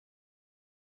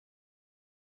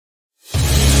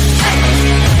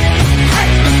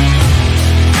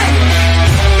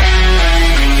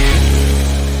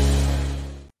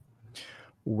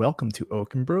Welcome to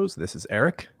Oaken Bros. This is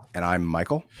Eric. And I'm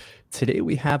Michael. Today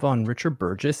we have on Richard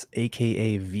Burgess,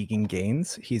 aka Vegan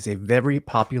Gains. He's a very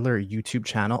popular YouTube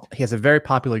channel. He has a very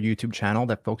popular YouTube channel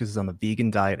that focuses on the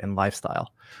vegan diet and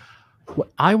lifestyle. What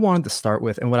I wanted to start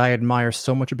with, and what I admire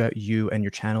so much about you and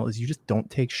your channel, is you just don't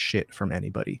take shit from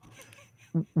anybody.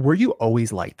 Were you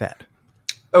always like that?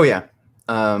 Oh yeah.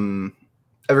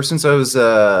 Ever since I was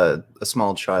a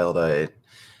small child,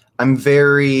 I'm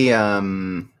very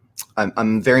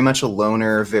I'm very much a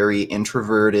loner, very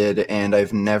introverted, and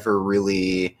I've never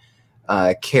really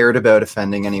cared about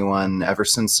offending anyone ever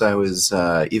since I was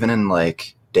even in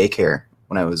like daycare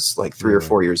when I was like 3 or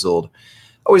 4 years old.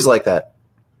 Always like that.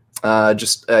 I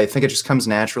think it just comes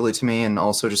naturally to me, and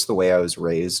also just the way I was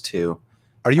raised too.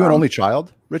 Are you an only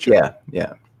child, Richard?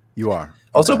 Yeah. You are.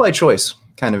 Also by choice,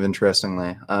 kind of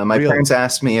interestingly. My parents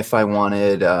asked me if I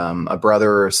wanted a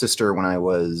brother or a sister when I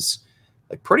was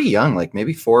like pretty young, like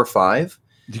maybe 4 or 5.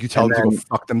 Did you tell them to go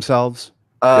fuck themselves?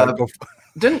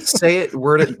 Didn't say it,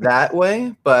 word it that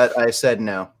way, but I said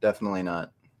no, definitely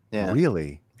not. Yeah.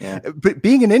 Really? Yeah. But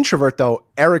being an introvert, though,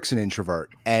 Eric's an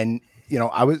introvert. And, you know,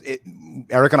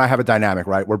 Eric and I have a dynamic,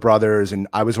 right? We're brothers, and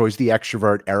I was always the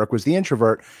extrovert. Eric was the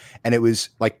introvert. And it was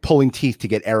like pulling teeth to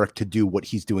get Eric to do what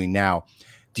he's doing now.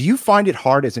 Do you find it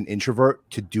hard as an introvert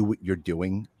to do what you're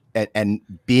doing? And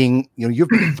being, you know, you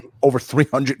have over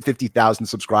 350,000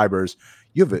 subscribers.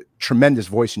 You have a tremendous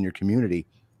voice in your community.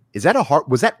 Was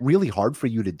that really hard for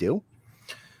you to do?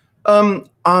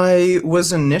 I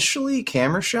was initially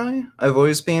camera shy. I've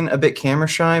always been a bit camera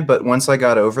shy, but once I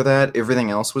got over that,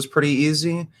 everything else was pretty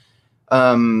easy.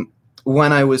 When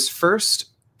I was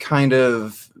first kind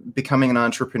of becoming an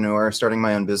entrepreneur, starting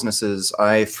my own businesses,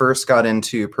 I first got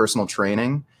into personal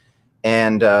training,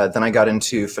 and then I got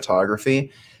into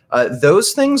photography.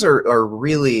 Those things are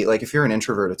really, like, if you're an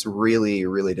introvert, it's really,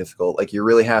 really difficult. Like, you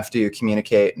really have to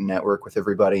communicate and network with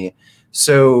everybody.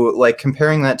 So, like,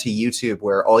 comparing that to YouTube,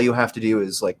 where all you have to do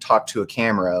is, like, talk to a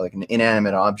camera, like an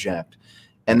inanimate object,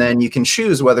 and then you can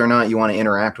choose whether or not you want to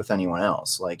interact with anyone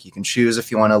else. Like, you can choose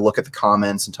if you want to look at the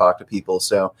comments and talk to people.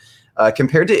 So,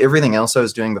 compared to everything else I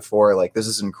was doing before, like, this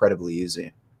is incredibly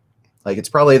easy. Like, it's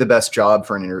probably the best job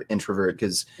for an introvert,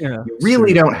 because you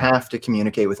really don't have to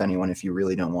communicate with anyone if you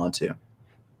really don't want to.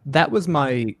 That was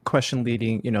my question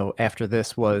leading, after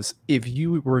this was, if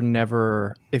you would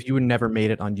never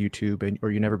made it on YouTube or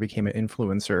you never became an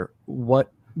influencer,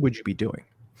 what would you be doing?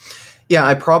 Yeah,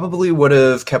 I probably would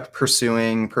have kept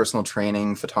pursuing personal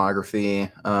training, photography.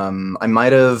 I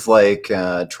might have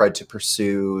tried to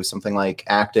pursue something like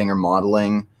acting or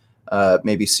modeling,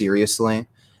 maybe seriously.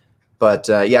 But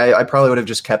yeah, I probably would have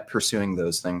just kept pursuing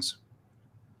those things.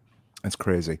 That's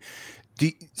crazy.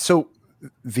 So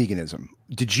veganism,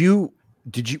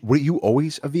 were you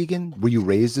always a vegan? Were you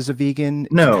raised as a vegan?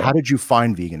 No. How did you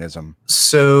find veganism?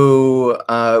 So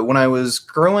when I was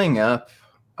growing up,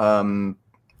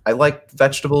 I liked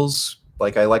vegetables.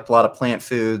 Like, I liked a lot of plant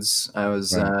foods. I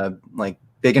was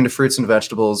big into fruits and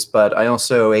vegetables, but I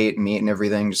also ate meat and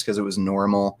everything just because it was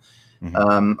normal.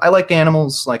 Mm-hmm. I liked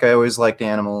animals. Like, I always liked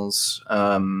animals.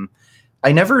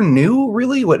 I never knew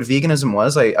really what veganism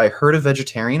was. I heard of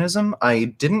vegetarianism. I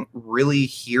didn't really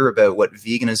hear about what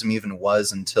veganism even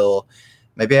was until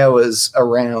maybe I was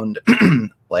around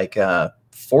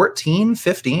 14,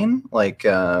 15.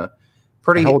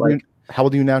 Pretty. How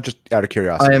old are you now? Just out of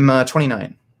curiosity. I'm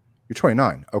 29. You're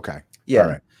 29. Okay. Yeah. All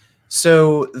right.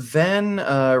 So then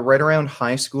right around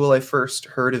high school, I first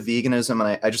heard of veganism,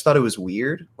 and I just thought it was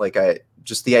weird. Like,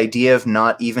 just the idea of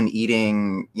not even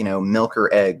eating, milk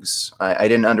or eggs. I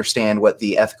didn't understand what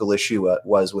the ethical issue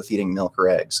was with eating milk or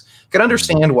eggs. I could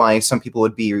understand why some people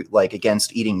would be like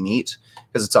against eating meat,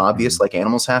 because it's obvious, like,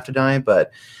 animals have to die.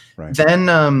 But then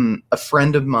a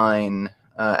friend of mine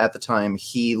at the time,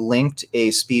 he linked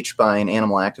a speech by an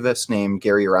animal activist named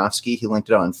Gary Yourofsky. He linked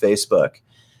it on Facebook.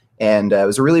 And it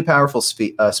was a really powerful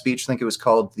speech. I think it was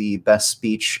called The Best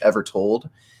Speech Ever Told.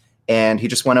 And he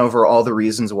just went over all the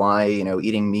reasons why,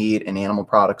 eating meat and animal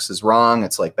products is wrong.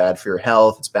 It's like bad for your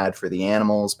health. It's bad for the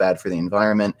animals, bad for the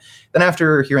environment. Then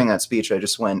after hearing that speech, I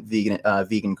just went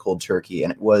vegan cold turkey.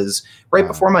 And it was right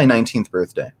before my 19th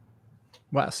birthday.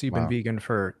 Wow. So you've been vegan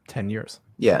for 10 years.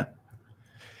 Yeah.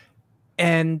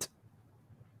 And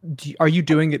are you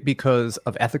doing it because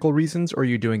of ethical reasons, or are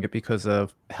you doing it because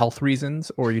of health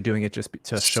reasons, or are you doing it just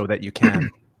to show that you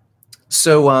can?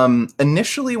 So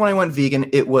initially when I went vegan,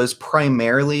 it was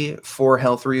primarily for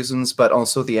health reasons, but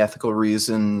also the ethical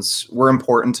reasons were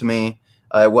important to me.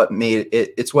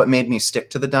 It's what made me stick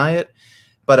to the diet.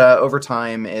 But over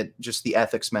time, the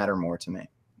ethics matter more to me.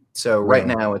 So right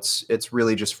now it's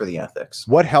really just for the ethics.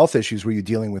 What health issues were you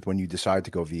dealing with when you decided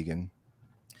to go vegan?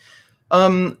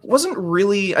 Wasn't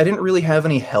really, I didn't really have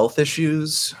any health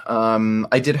issues.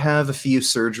 I did have a few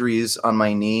surgeries on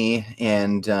my knee,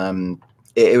 and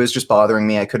it was just bothering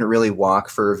me. I couldn't really walk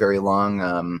for very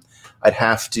long. I'd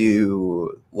have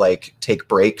to like take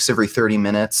breaks every 30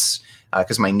 minutes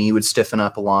because my knee would stiffen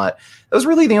up a lot. That was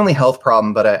really the only health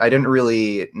problem, but I didn't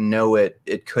really know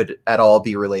it could at all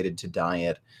be related to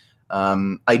diet.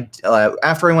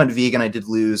 After I went vegan, I did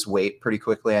lose weight pretty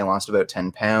quickly. I lost about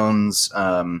 10 pounds.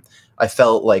 I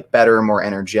felt like better, more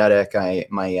energetic.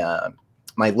 My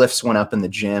lifts went up in the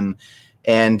gym,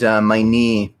 and my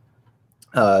knee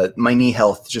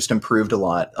health just improved a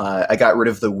lot. I got rid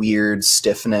of the weird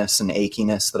stiffness and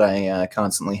achiness that I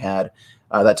constantly had.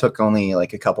 That took only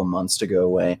like a couple months to go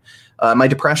away. My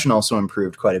depression also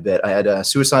improved quite a bit. I had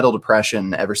suicidal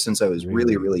depression ever since I was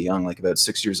really, really young, like about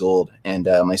 6 years old. And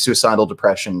my suicidal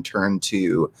depression turned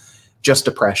to just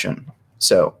depression.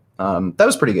 So that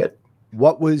was pretty good.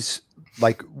 What was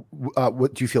like,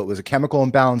 what do you feel? It was a chemical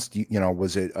imbalance?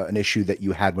 Was it an issue that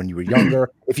you had when you were younger?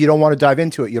 If you don't want to dive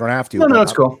into it, you don't have to. No,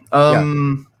 it's cool.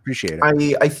 Appreciate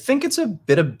it. I think it's a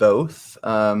bit of both.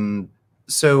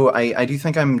 So I do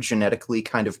think I'm genetically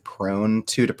kind of prone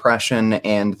to depression,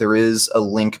 and there is a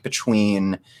link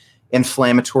between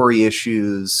inflammatory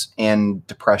issues and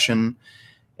depression.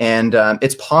 And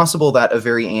it's possible that a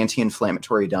very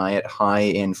anti-inflammatory diet, high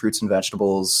in fruits and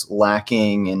vegetables,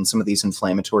 lacking in some of these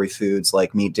inflammatory foods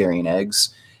like meat, dairy, and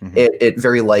eggs, it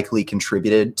very likely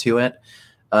contributed to it.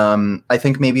 I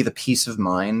think maybe the peace of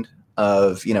mind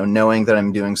of, knowing that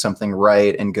I'm doing something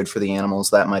right and good for the animals,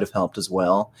 that might have helped as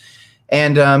well.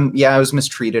 And I was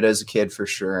mistreated as a kid for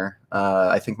sure.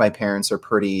 I think my parents are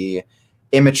pretty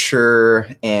immature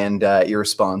and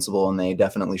irresponsible, and they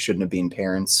definitely shouldn't have been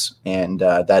parents. And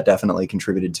that definitely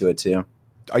contributed to it too.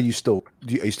 Are you still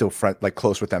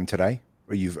close with them today?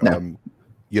 Or No.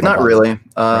 Not really.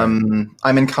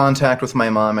 I'm in contact with my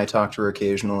mom. I talk to her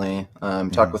occasionally.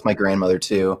 Talk with my grandmother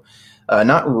too.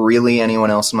 Not really anyone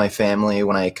else in my family.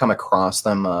 When I come across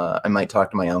them, I might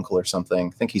talk to my uncle or something.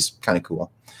 I think he's kind of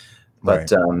cool.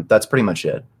 But that's pretty much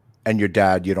it. And your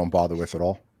dad, you don't bother with at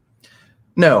all?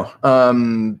 No.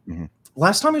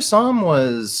 Last time I saw him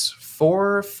was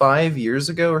 4 or 5 years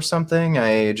ago or something.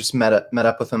 I just met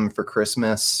up with him for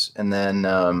Christmas, and then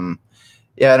I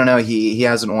don't know. He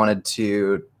hasn't wanted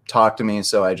to talk to me,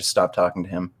 so I just stopped talking to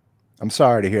him. I'm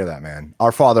sorry to hear that, man.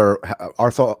 Our father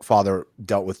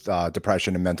dealt with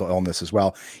depression and mental illness as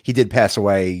well. He did pass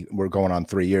away. We're going on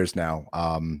 3 years now.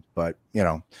 But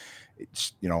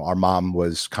our mom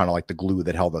was kind of like the glue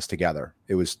that held us together.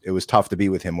 It was tough to be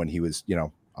with him when he was,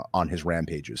 on his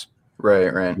rampages.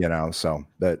 Right. So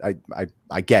that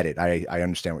I get it. I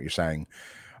understand what you're saying.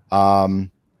 Oh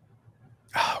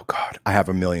God, I have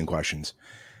a million questions.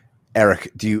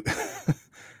 Eric, do you,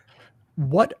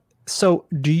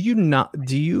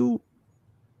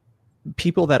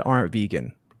 people that aren't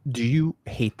vegan, do you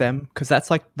hate them? Because that's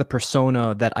like the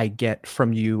persona that I get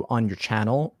from you on your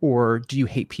channel. Or do you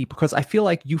hate people? Because I feel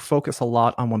like you focus a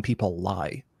lot on when people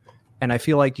lie. And I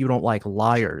feel like you don't like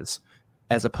liars,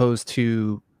 as opposed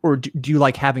to, or do you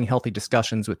like having healthy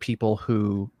discussions with people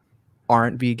who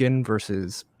aren't vegan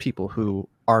versus people who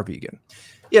are vegan?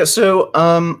 Yeah, so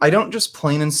I don't just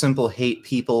plain and simple hate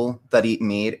people that eat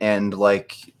meat, and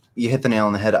like you hit the nail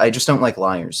on the head. I just don't like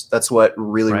liars. That's what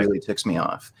really ticks me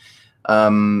off.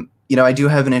 I do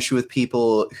have an issue with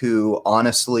people who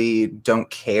honestly don't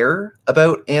care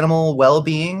about animal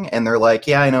well-being, and they're like,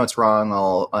 yeah, I know it's wrong.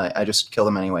 I just kill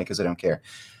them anyway because I don't care.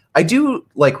 I do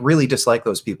really dislike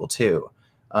those people too.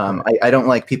 I don't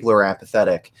like people who are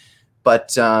apathetic,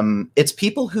 but it's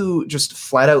people who just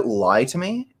flat out lie to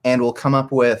me and will come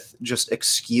up with just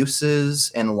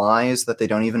excuses and lies that they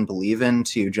don't even believe in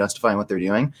to justify what they're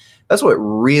doing. That's what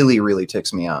really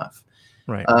ticks me off.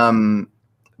 Right.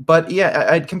 But yeah,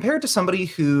 I'd compare it to somebody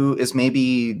who is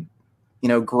maybe,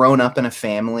 grown up in a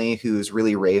family who's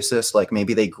really racist. Like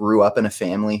maybe they grew up in a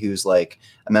family who's like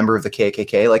a member of the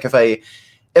KKK. Like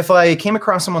if I came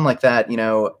across someone like that,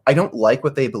 I don't like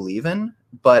what they believe in,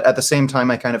 but at the same time,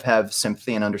 I kind of have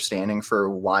sympathy and understanding for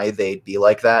why they'd be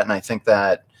like that. And I think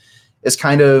that is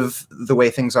kind of the way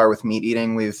things are with meat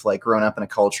eating. We've grown up in a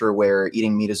culture where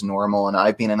eating meat is normal, and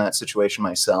I've been in that situation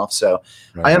myself. So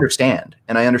I understand,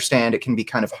 and I understand it can be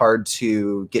kind of hard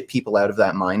to get people out of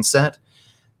that mindset.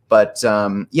 But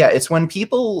it's when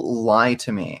people lie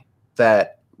to me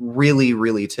that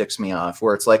really ticks me off,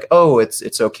 where it's like, oh,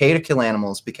 it's okay to kill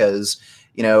animals because,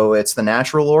 it's the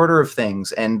natural order of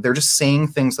things. And they're just saying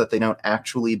things that they don't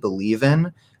actually believe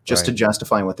in just to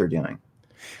justify what they're doing.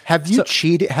 Have you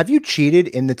cheated? Have you cheated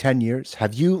in the 10 years?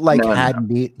 Have you had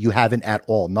meat? You haven't at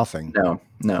all? Nothing?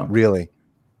 No. Really?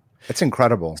 It's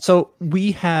incredible. So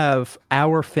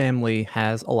our family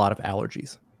has a lot of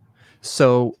allergies.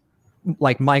 So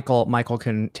like Michael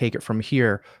can take it from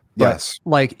here. But Yes.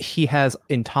 like he has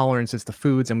intolerances to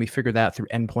foods, and we figured that through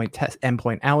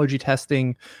endpoint allergy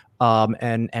testing,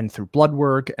 and through blood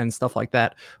work and stuff like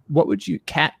that. What would you,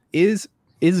 Kat, is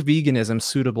veganism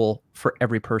suitable for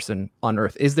every person on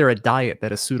Earth? Is there a diet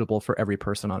that is suitable for every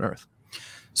person on Earth?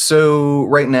 So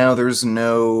right now, there's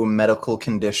no medical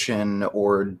condition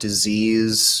or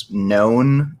disease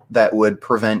known that would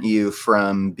prevent you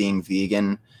from being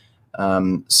vegan.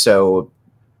 So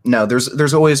no,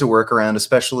 there's always a workaround,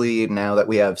 especially now that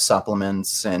we have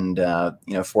supplements and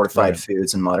fortified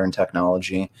foods and modern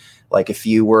technology. Like if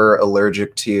you were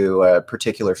allergic to a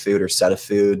particular food or set of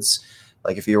foods,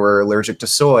 like if you were allergic to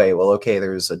soy, well, okay,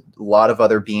 there's a lot of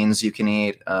other beans you can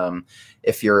eat.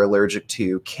 If you're allergic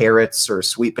to carrots or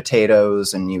sweet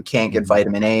potatoes and you can't get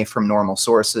vitamin A from normal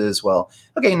sources, well,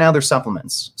 okay, now there's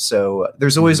supplements. So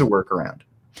there's always a workaround.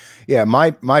 Yeah,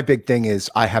 my big thing is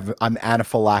I'm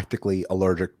anaphylactically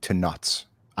allergic to nuts.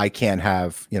 I can't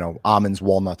have, almonds,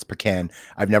 walnuts, pecan.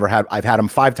 I've had them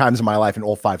 5 times in my life, and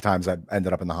all 5 times I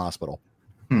ended up in the hospital.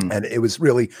 And it was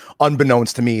really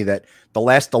unbeknownst to me that the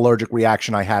last allergic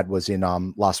reaction I had was in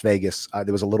Las Vegas.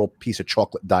 There was a little piece of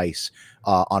chocolate dice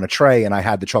on a tray, and I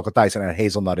had the chocolate dice and I had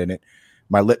hazelnut in it.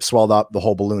 My lips swelled up, the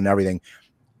whole balloon, everything.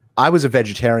 I was a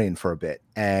vegetarian for a bit,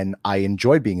 and I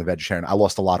enjoyed being a vegetarian. I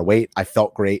lost a lot of weight. I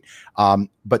felt great.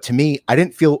 But to me, I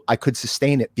didn't feel I could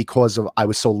sustain it because I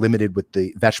was so limited with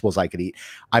the vegetables I could eat.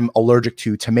 I'm allergic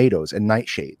to tomatoes and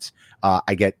nightshades. I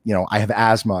have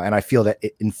asthma, and I feel that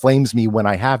it inflames me when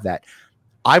I have that.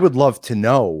 I would love to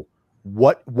know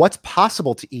what's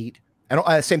possible to eat. And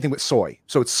same thing with soy.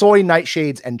 So it's soy,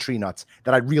 nightshades, and tree nuts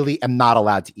that I really am not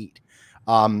allowed to eat.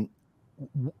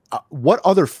 What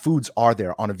other foods are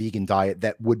there on a vegan diet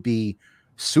that would be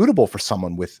suitable for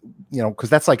someone with, because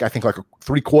that's like, I think like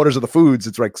 3/4 of the foods,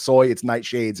 it's like soy, it's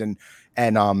nightshades, and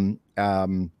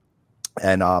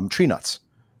tree nuts.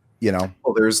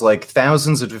 Well, there's like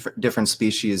thousands of different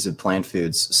species of plant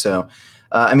foods. So,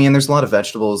 there's a lot of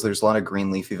vegetables. There's a lot of green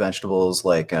leafy vegetables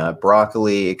like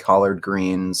broccoli, collard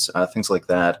greens, things like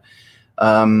that.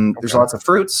 There's lots of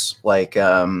fruits like,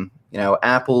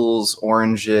 apples,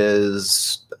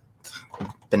 oranges,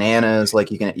 bananas.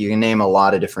 Like you can name a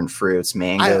lot of different fruits,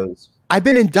 mangoes. I've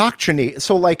been indoctrinated.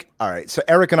 So all right. So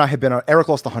Eric and I Eric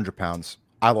lost 100 pounds.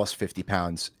 I lost 50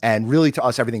 pounds. And really to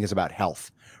us, everything is about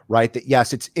health. Right? That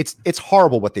yes, it's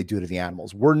horrible what they do to the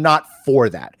animals. We're not for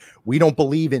that. We don't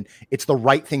believe it's the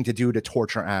right thing to do to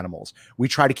torture animals. We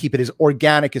try to keep it as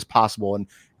organic as possible. And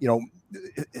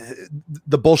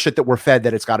the bullshit that we're fed,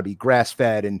 that it's got to be grass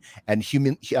fed and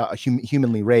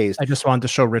humanly raised. I just wanted to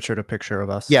show Richard a picture of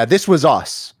us. Yeah, this was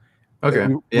us. Okay,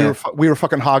 we were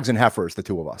fucking hogs and heifers, the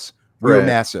two of us. We were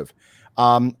massive.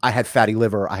 I had fatty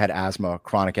liver. I had asthma,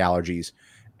 chronic allergies,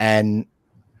 and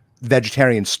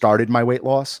vegetarian started my weight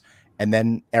loss, and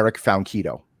then Eric found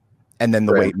keto, and then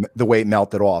the weight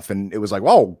melted off, and it was like,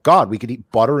 oh God, we could eat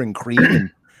butter and cream,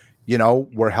 and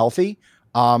we're healthy,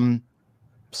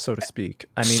 so to speak.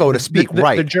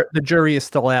 Right. The jury is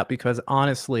still out, because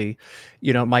honestly,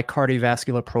 my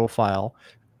cardiovascular profile,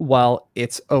 while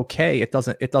it's okay, it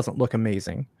doesn't look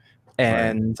amazing,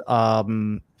 and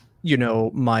I'm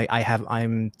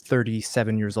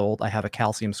 37 years old. I have a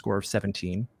calcium score of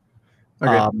 17.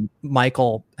 Okay.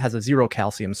 Michael has a 0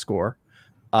 calcium score.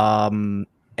 And,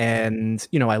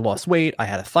 I lost weight. I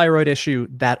had a thyroid issue.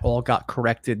 That all got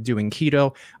corrected doing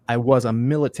keto. I was a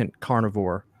militant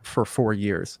carnivore for 4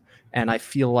 years. And I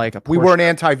feel like we weren't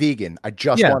anti-vegan. I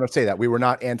just want to say that we were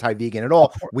not anti-vegan at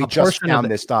all. We just found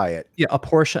this diet. Yeah. A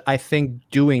portion, I think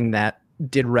doing that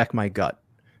did wreck my gut,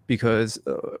 because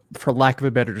for lack of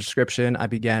a better description, I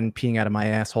began peeing out of my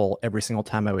asshole every single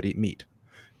time I would eat meat.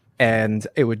 And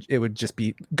it would just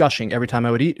be gushing every time I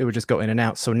would eat. It would just go in and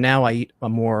out. So now I eat a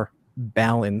more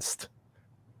balanced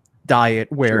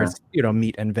diet where it's,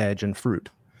 meat and veg and fruit.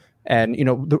 And,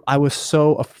 I was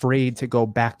so afraid to go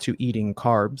back to eating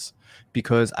carbs,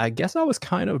 because I guess I was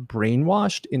kind of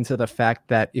brainwashed into the fact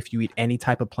that if you eat any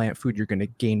type of plant food, you're going to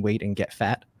gain weight and get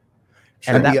fat.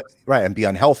 And be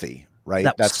unhealthy. Right.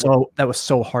 That was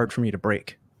so hard for me to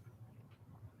break.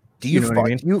 Do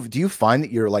you find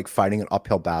that you're like fighting an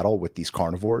uphill battle with these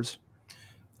carnivores?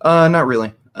 Not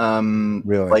really.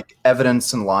 Really? Like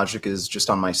evidence and logic is just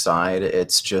on my side.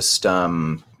 It's just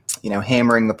hammering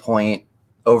the point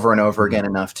over and over again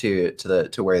enough to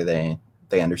where they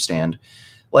understand.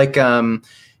 Like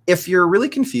if you're really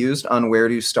confused on where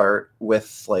to start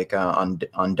with, like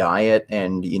on diet,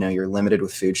 and you're limited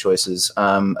with food choices,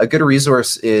 a good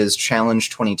resource is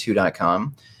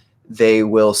challenge22.com. they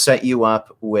will set you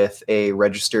up with a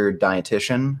registered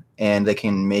dietitian, and they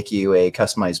can make you a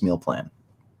customized meal plan.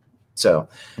 So,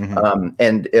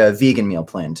 and a vegan meal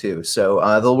plan too. So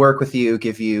they'll work with you,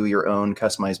 give you your own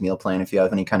customized meal plan. If you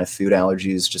have any kind of food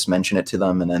allergies, just mention it to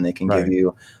them, and then they can give you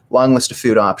a long list of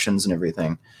food options and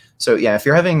everything. So yeah, if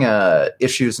you're having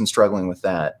issues and struggling with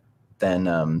that,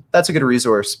 then that's a good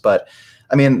resource. But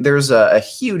I mean, there's a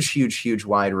huge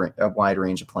wide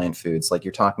range of plant foods. Like,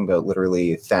 you're talking about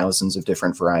literally thousands of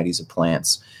different varieties of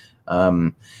plants.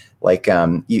 You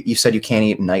said you can't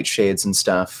eat nightshades and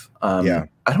stuff. Yeah.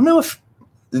 I don't know if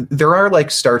there are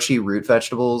like starchy root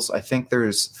vegetables. I think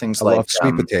there's things like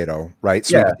sweet potato, right?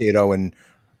 Sweet potato and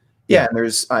and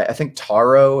there's I think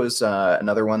taro is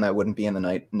another one that wouldn't be in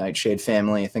the nightshade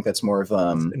family. I think that's more of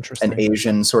an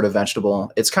Asian sort of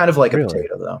vegetable. It's kind of like a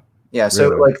potato though. Yeah, so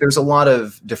like there's a lot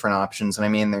of different options, and I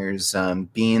mean there's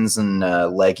beans and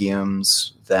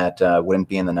legumes that wouldn't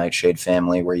be in the nightshade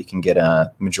family, where you can get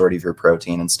a majority of your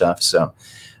protein and stuff. So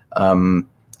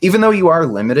even though you are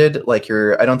limited, like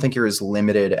I don't think you're as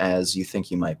limited as you think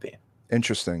you might be.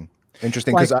 Interesting,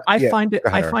 because I find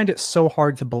it so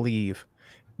hard to believe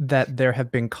that there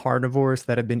have been carnivores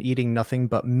that have been eating nothing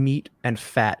but meat and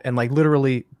fat, and like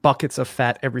literally buckets of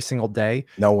fat every single day.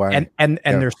 No way. And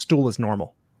their stool is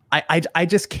normal. I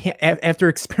just can't, after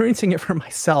experiencing it for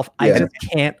myself, I just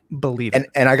can't believe it.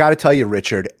 And I got to tell you,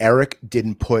 Richard, Eric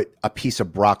didn't put a piece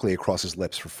of broccoli across his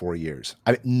lips for 4 years.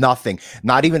 I mean, nothing,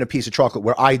 not even a piece of chocolate,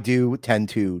 where I do tend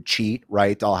to cheat,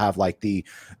 right? I'll have like the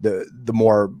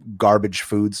more garbage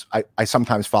foods. I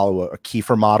sometimes follow a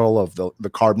kefir model of the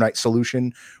carb night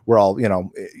solution, where I'll,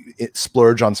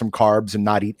 splurge on some carbs and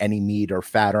not eat any meat or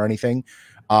fat or anything.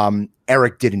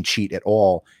 Eric didn't cheat at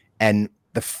all. And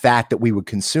the fat that we would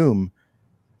consume,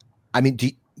 I mean,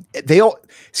 they all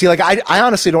see, like, I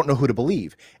honestly don't know who to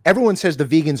believe. Everyone says the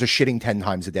vegans are shitting 10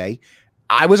 times a day.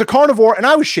 I was a carnivore and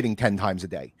I was shitting 10 times a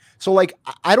day. So like,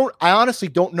 I honestly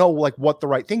don't know like what the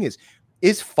right thing is.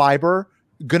 Is fiber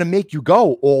going to make you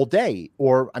go all day?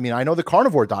 Or, I mean, I know the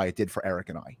carnivore diet did for Eric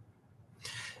and I.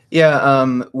 Yeah,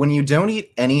 when you don't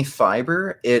eat any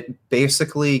fiber, it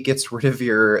basically gets rid of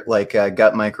your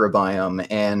gut microbiome,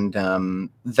 and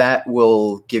that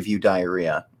will give you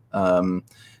diarrhea.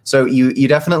 So you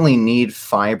definitely need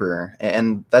fiber,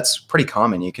 and that's pretty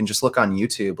common. You can just look on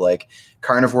YouTube, like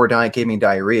carnivore diet gave me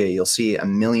diarrhea. You'll see a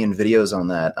million videos on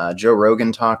that. Joe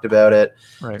Rogan talked about it.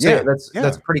 Right. So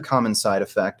that's a pretty common side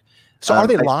effect. So are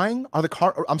they lying?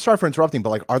 I'm sorry for interrupting,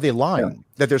 but like, are they lying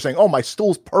that they're saying, "Oh, my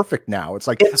stool's perfect now"? It's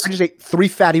like, I just ate 3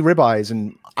 fatty ribeyes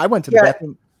and I went to the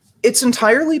bathroom. It's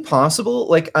entirely possible.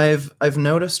 Like, I've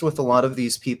noticed with a lot of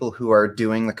these people who are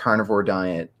doing the carnivore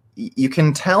diet, you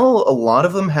can tell a lot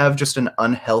of them have just an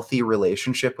unhealthy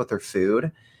relationship with their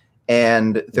food,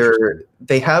 and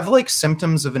they have like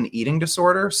symptoms of an eating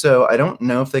disorder. So I don't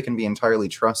know if they can be entirely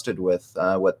trusted with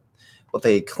what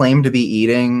they claim to be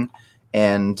eating.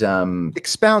 And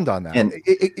expound on that, and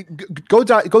go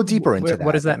deeper into that.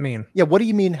 What does that mean? Yeah, what do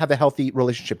you mean have a healthy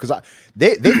relationship? Because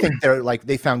they think they're like,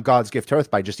 they found God's gift to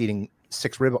earth by just eating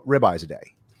 6 ribeyes a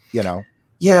day.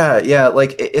 Yeah,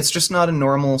 like it's just not a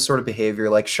normal sort of behavior.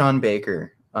 Like Sean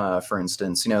Baker, for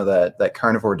instance, that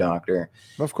carnivore doctor.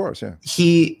 Of course, yeah.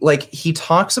 He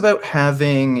talks about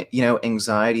having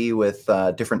anxiety with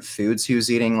different foods he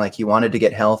was eating. Like, he wanted to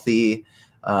get healthy.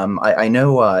 I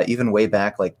know even way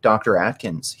back, like Dr.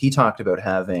 Atkins, he talked about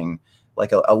having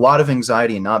like a lot of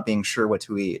anxiety and not being sure what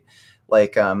to eat.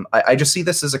 Like, I just see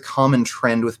this as a common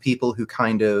trend with people who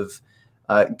kind of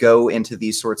go into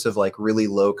these sorts of like really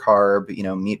low carb,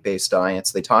 meat-based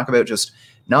diets. They talk about just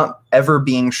not ever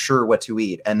being sure what to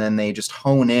eat. And then they just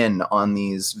hone in on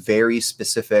these very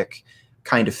specific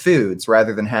kind of foods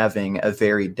rather than having a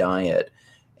varied diet.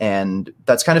 And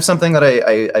that's kind of something that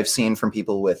I've seen from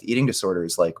people with eating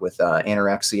disorders, like with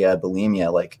anorexia,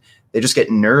 bulimia. Like, they just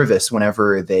get nervous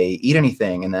whenever they eat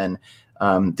anything. And then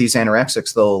these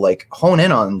anorexics, they'll like hone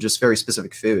in on just very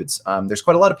specific foods. There's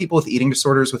quite a lot of people with eating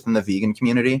disorders within the vegan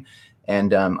community.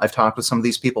 And I've talked with some of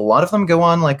these people. A lot of them go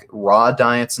on like raw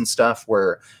diets and stuff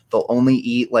where they'll only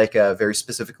eat like a very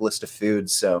specific list of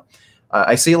foods. So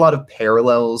I see a lot of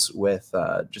parallels with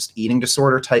just eating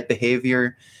disorder type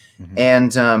behavior.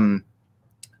 And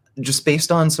just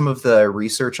based on some of the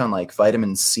research on like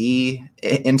vitamin C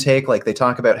intake, like they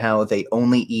talk about how they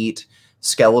only eat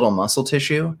skeletal muscle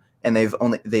tissue, and they've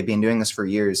been doing this for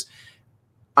years.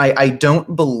 I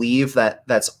don't believe that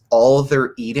that's all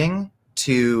they're eating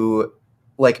to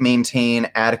like maintain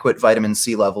adequate vitamin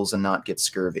C levels and not get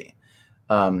scurvy.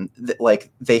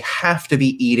 like they have to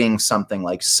be eating something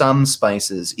like some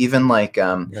spices, even like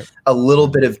a little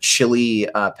bit of chili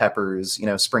peppers,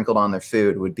 sprinkled on their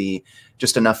food would be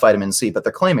just enough vitamin C. But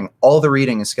they're claiming all they're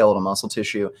eating is skeletal muscle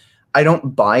tissue. I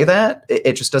don't buy that.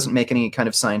 It just doesn't make any kind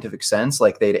of scientific sense.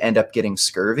 Like they'd end up getting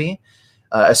scurvy,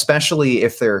 especially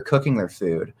if they're cooking their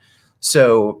food.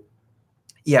 So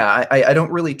yeah, I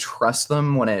don't really trust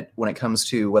them when it comes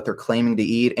to what they're claiming to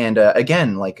eat. And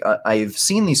again, like I've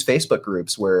seen these Facebook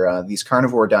groups where these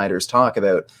carnivore dieters talk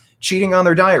about cheating on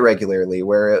their diet regularly,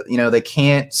 where they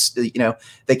can't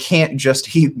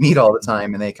just eat meat all the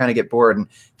time, and they kind of get bored, and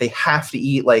they have to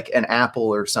eat like an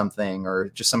apple or something, or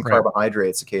just some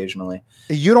carbohydrates occasionally.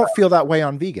 You don't feel that way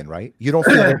on vegan, right? You don't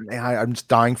feel that I'm just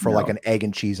dying for like an egg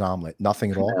and cheese omelet. Nothing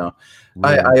at all. No.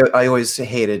 Really? I always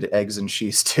hated eggs and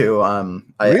cheese too. I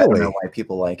don't know why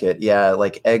people like it. Yeah,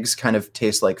 like eggs kind of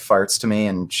taste like farts to me,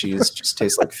 and cheese just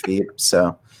tastes like feet.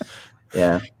 So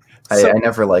yeah. I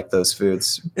never liked those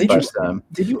foods. Did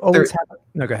you always have?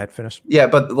 No, go ahead. Finish. Yeah,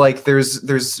 but like there's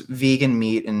vegan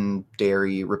meat and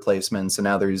dairy replacements, and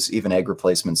now there's even egg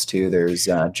replacements too. There's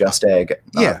Just Egg.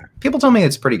 Yeah, people tell me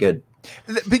it's pretty good.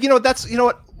 But that's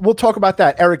what we'll talk about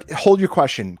that. Eric, hold your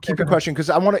question. Keep your question, because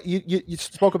I want to. You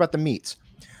spoke about the meats.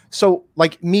 So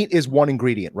like meat is one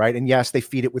ingredient, right? And yes, they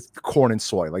feed it with corn and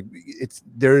soy. Like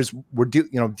we're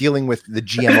dealing with the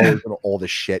GMOs and all this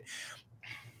shit.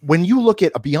 When you look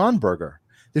at a Beyond Burger,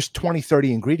 there's 20,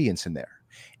 30 ingredients in there.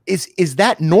 Is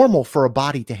that normal for a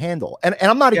body to handle? And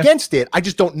I'm not against it. I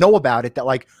just don't know about it, that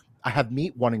like I have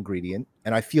meat, one ingredient,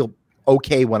 and I feel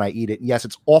okay when I eat it. Yes,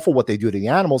 it's awful what they do to the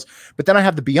animals, but then I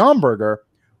have the Beyond Burger,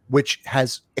 which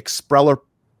has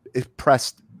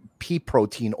pressed pea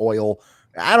protein oil.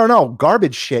 I don't know,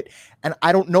 garbage shit. And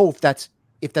I don't know if that's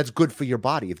good for your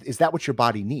body. Is that what your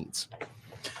body needs?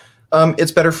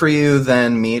 It's better for you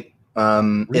than meat.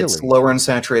 Really? It's lower in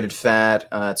saturated fat.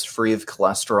 It's free of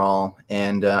cholesterol,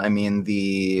 and I mean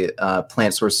the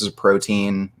plant sources of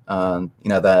protein.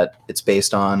 That it's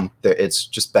based on. It's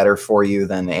just better for you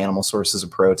than the animal sources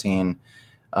of protein.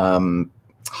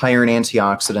 Higher in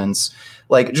antioxidants.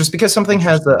 Like just because something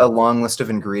has a long list of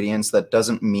ingredients, that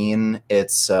doesn't mean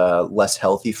it's less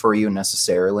healthy for you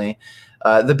necessarily.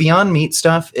 The Beyond Meat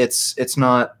stuff, it's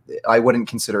not. I wouldn't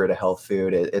consider it a health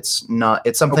food. It's not.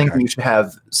 It's something you should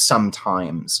have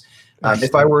sometimes.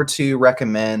 If I were to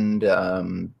recommend,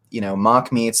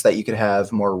 mock meats that you could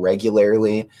have more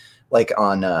regularly, like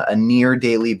on a near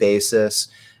daily basis,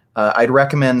 I'd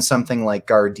recommend something like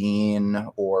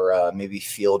Gardein or maybe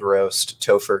Field Roast,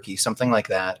 Tofurkey, something like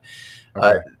that.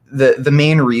 Okay. The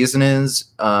main reason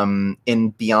is in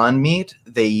Beyond Meat,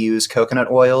 they use coconut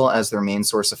oil as their main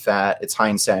source of fat. It's high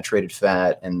in saturated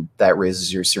fat, and that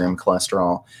raises your serum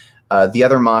cholesterol. The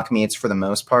other mock meats, for the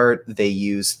most part, they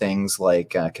use things like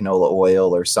canola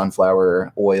oil or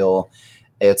sunflower oil.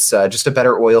 It's just a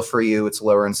better oil for you. It's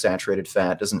lower in saturated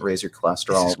fat, doesn't raise your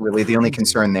cholesterol. Really, the only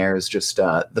concern there is just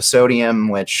the sodium,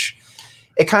 which...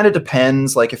 It kind of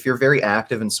depends. Like if you're very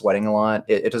active and sweating a lot,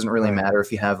 it doesn't really matter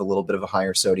if you have a little bit of a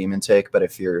higher sodium intake. But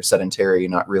if you're sedentary,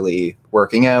 not really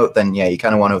working out, then yeah, you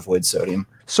kind of want to avoid sodium.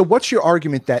 So what's your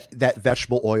argument that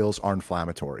vegetable oils are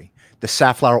inflammatory? The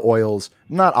safflower oils,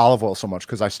 not olive oil so much,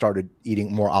 because I started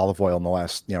eating more olive oil in the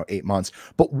last 8 months.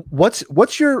 But what's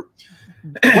the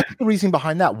reason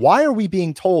behind that? Why are we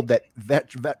being told that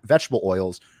vegetable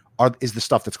oils is the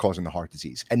stuff that's causing the heart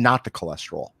disease and not the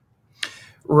cholesterol?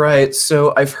 Right.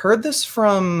 So I've heard this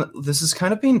is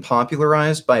kind of being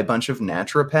popularized by a bunch of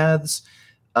naturopaths.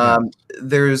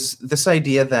 There's this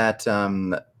idea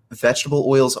that vegetable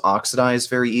oils oxidize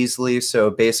very easily.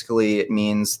 So basically it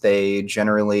means they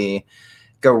generally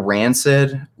go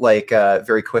rancid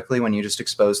very quickly when you just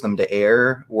expose them to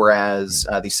air. Whereas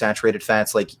these saturated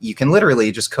fats, like you can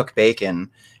literally just cook bacon,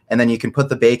 and then you can put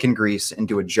the bacon grease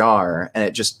into a jar and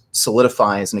it just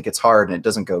solidifies and it gets hard and it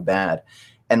doesn't go bad.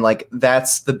 And like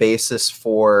that's the basis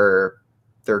for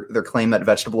their claim that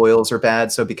vegetable oils are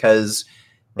bad. So because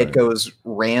it goes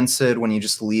rancid when you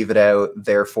just leave it out,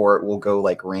 therefore it will go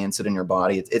like rancid in your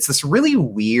body. It's this really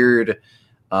weird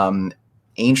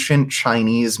ancient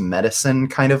Chinese medicine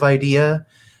kind of idea.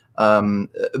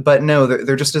 But no,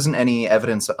 there just isn't any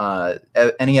evidence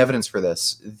for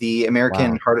this. The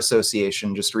American Heart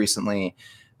Association just recently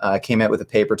came out with a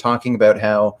paper talking about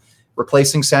how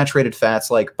replacing saturated fats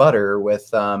like butter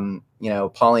with, poly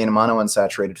and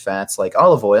monounsaturated fats like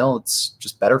olive oil, it's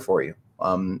just better for you.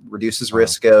 Reduces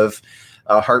risk of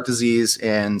heart disease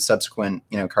and subsequent,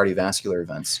 cardiovascular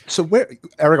events. So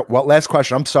Eric, last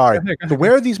question. I'm sorry. So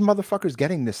where are these motherfuckers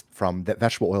getting this from, that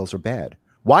vegetable oils are bad?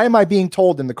 Why am I being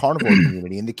told in the carnivore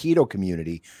community, in the keto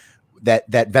community,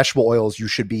 that vegetable oils, you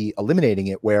should be eliminating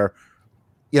it, where,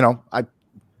 you know, I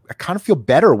kind of feel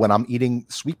better when I'm eating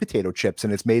sweet potato chips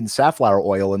and it's made in safflower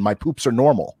oil and my poops are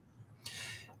normal.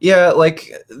 Yeah,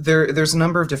 like there's a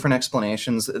number of different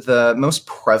explanations. The most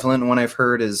prevalent one I've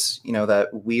heard is, you know, that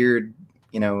weird,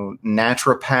 you know,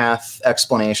 naturopath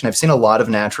explanation. I've seen a lot of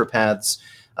naturopaths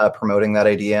promoting that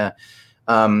idea.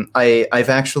 I've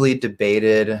actually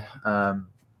debated a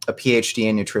PhD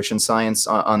in nutrition science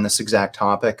on this exact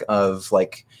topic of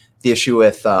like the issue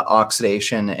with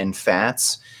oxidation and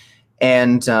fats.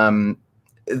 And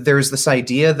there's this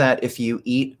idea that if you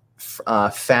eat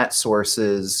fat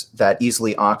sources that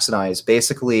easily oxidize,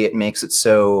 basically it makes it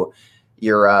so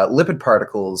your lipid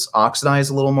particles oxidize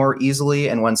a little more easily.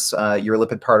 And once your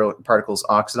lipid particles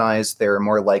oxidize, they're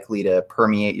more likely to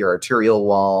permeate your arterial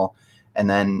wall and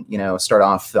then, you know, start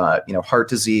off, you know, heart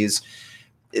disease.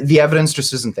 The evidence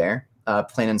just isn't there,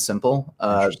 plain and simple.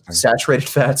 Saturated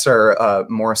fats are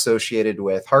more associated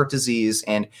with heart disease.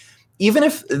 And even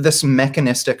if this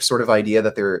mechanistic sort of idea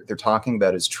that they're talking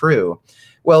about is true,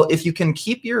 well, if you can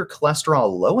keep your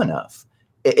cholesterol low enough,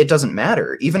 it doesn't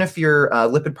matter. Even if your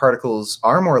lipid particles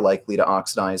are more likely to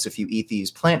oxidize if you eat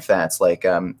these plant fats like,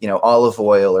 you know, olive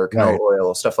oil or canola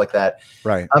oil, stuff like that.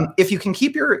 Right. If you can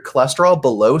keep your cholesterol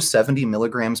below 70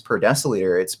 milligrams per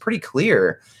deciliter, it's pretty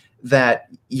clear that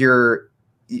your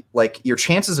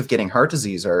chances of getting heart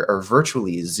disease are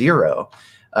virtually zero.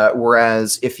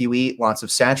 Whereas if you eat lots of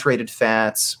saturated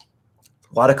fats,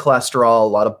 a lot of cholesterol, a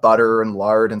lot of butter and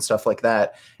lard and stuff like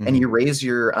that, and you raise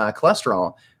your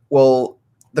cholesterol, well,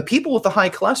 the people with the high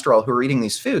cholesterol who are eating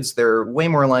these foods, they're way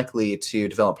more likely to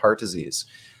develop heart disease.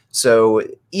 So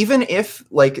even if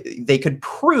like they could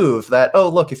prove that, oh,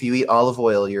 look, if you eat olive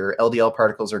oil, your LDL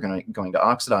particles are going to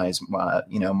oxidize,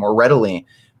 you know, more readily.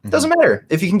 It doesn't matter.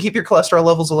 If you can keep your cholesterol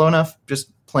levels low enough,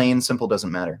 just plain simple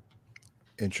doesn't matter.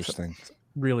 Interesting.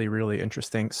 Really, really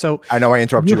interesting. So I know I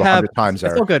interrupted you 100 times,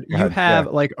 Eric. It's all good. You have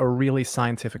like a really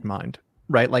scientific mind,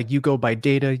 right? Like you go by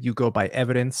data, you go by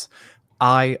evidence.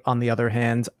 I, on the other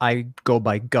hand, I go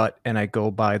by gut and I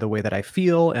go by the way that I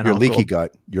feel. And your leaky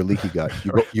gut. You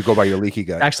go by your leaky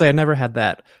gut. Actually, I never had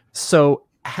that. So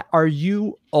are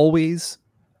you always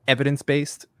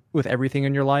evidence-based with everything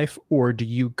in your life, or do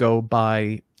you go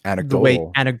by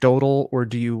anecdotal, or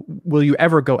will you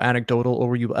ever go anecdotal, or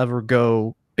will you ever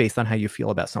go based on how you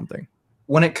feel about something?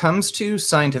 When it comes to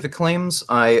scientific claims,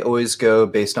 I always go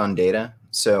based on data.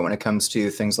 So when it comes to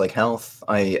things like health,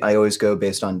 I always go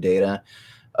based on data.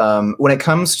 When it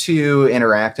comes to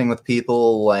interacting with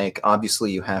people, like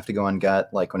obviously you have to go on gut,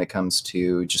 like when it comes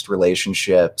to just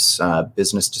relationships,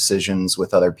 business decisions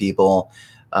with other people,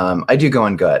 I do go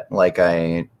on gut. Like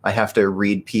I have to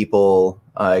read people,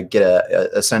 get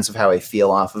a sense of how I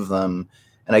feel off of them.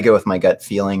 And I go with my gut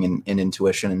feeling and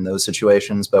intuition in those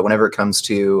situations. But whenever it comes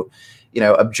to, you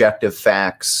know, objective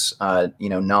facts, you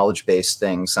know, knowledge-based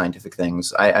things, scientific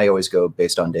things, I always go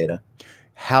based on data.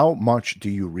 How much do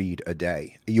you read a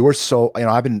day? You're so, you know,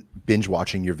 I've been binge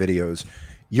watching your videos.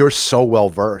 You're so well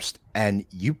versed, and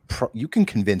you can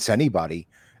convince anybody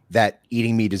that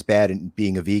eating meat is bad and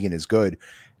being a vegan is good.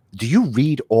 Do you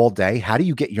read all day? How do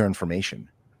you get your information?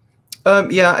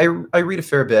 Yeah, I read a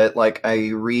fair bit. Like I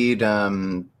read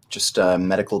just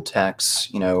medical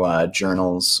texts, you know,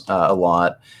 journals a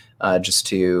lot, just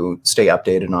to stay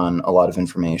updated on a lot of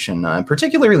information. I'm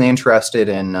particularly interested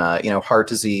in, you know, heart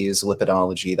disease,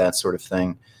 lipidology, that sort of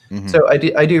thing. So I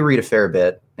do read a fair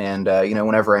bit. And, you know,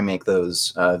 whenever I make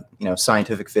those, you know,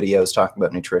 scientific videos talking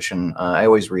about nutrition, I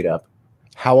always read up.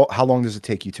 How long does it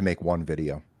take you to make one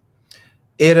video?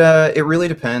 It really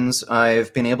depends.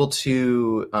 I've been able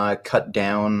to cut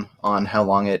down on how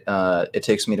long it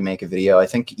takes me to make a video. I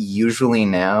think usually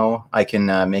now I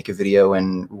can make a video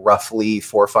in roughly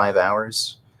 4 or 5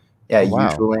 hours. Yeah, wow.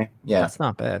 Usually. Yeah, that's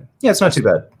not bad. Yeah, it's not too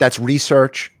bad. That's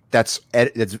research. That's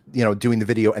you know, doing the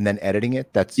video and then editing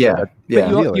it. That's yeah.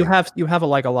 You have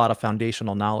like a lot of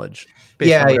foundational knowledge.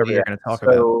 Based on whatever you're going to talk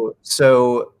about.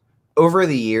 So over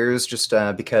the years, just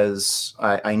because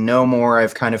I know more,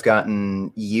 I've kind of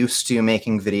gotten used to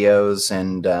making videos,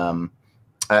 and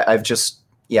I've just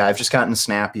gotten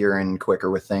snappier and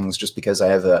quicker with things just because I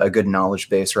have a good knowledge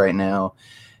base right now.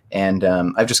 And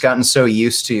I've just gotten so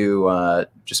used to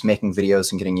just making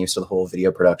videos and getting used to the whole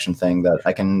video production thing that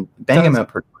I can bang them out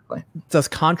pretty quickly. Does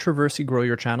controversy grow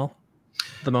your channel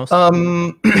the most?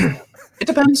 It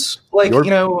depends. Like, you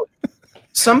know,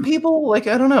 some people, like,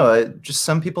 I don't know, just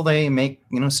some people, they make,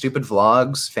 you know, stupid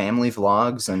vlogs, family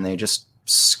vlogs, and they just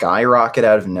skyrocket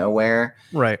out of nowhere.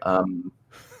 Right.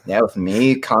 Yeah, with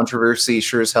me, controversy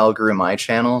sure as hell grew my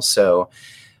channel. So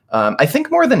I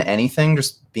think more than anything,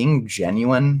 just being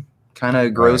genuine kind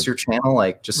of grows Right. your channel.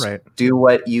 Like just Right. do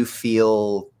what you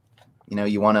feel,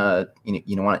 you want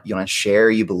to share,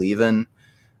 you believe in.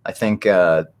 I think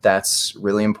that's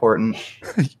really important.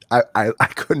 I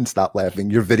couldn't stop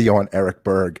laughing. Your video on Eric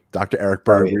Berg, Dr. Eric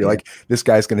Berg, where you're like, this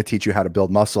guy's going to teach you how to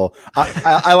build muscle.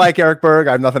 I like Eric Berg.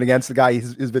 I have nothing against the guy.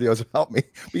 His videos have helped me.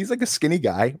 But he's like a skinny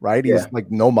guy, right? He's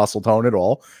like no muscle tone at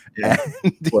all. Yeah.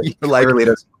 And Well, you're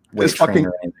like,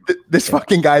 this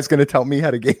fucking guy's going to tell me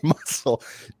how to gain muscle.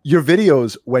 Your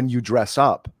videos, when you dress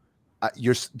up,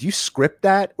 do you script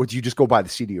that, or do you just go by the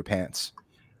seat of your pants?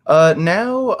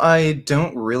 Now I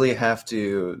don't really have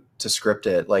to script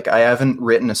it. Like I haven't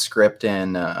written a script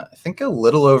in I think a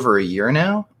little over a year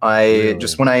now.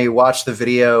 Just when I watch the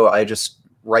video, I just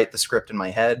write the script in my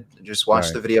head. Just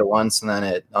watch the video once, and then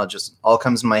it all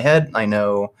comes in my head. I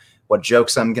know what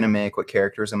jokes I'm gonna make, what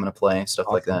characters I'm gonna play, stuff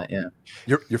like that. Yeah,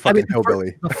 you're fucking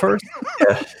hillbilly. The first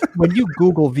when you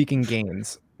Google vegan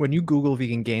gains,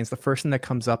 the first thing that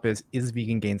comes up is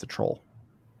vegan gains a troll?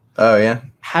 Oh yeah.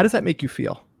 How does that make you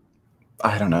feel?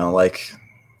 I don't know. Like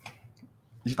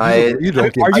You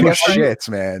don't give two shits,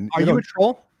 man. Are you a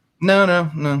troll?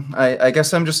 No. I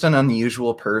guess I'm just an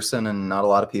unusual person, and not a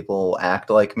lot of people act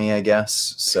like me, I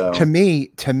guess. So to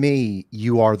me,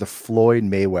 you are the Floyd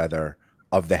Mayweather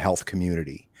of the health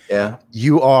community. Yeah.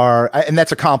 You are, and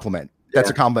that's a compliment. That's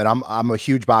a compliment. I'm a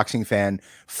huge boxing fan.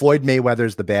 Floyd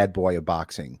Mayweather's the bad boy of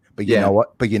boxing. But you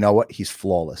know what? He's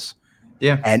flawless.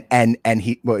 Yeah. And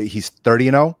he's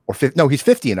 30-0 or 50. No, he's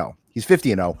 50-0. He's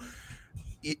 50-0.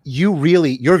 Your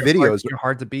videos you're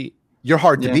hard to beat. You're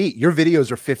hard to beat. Your videos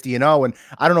are 50-0. And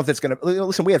I don't know if that's going to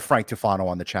listen. We had Frank Tufano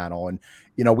on the channel, and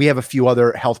we have a few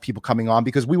other health people coming on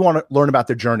because we want to learn about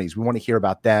their journeys. We want to hear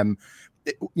about them.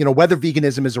 Whether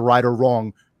veganism is a right or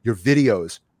wrong, your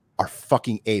videos are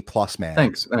fucking A+, man.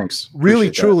 Thanks. Really,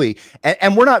 truly.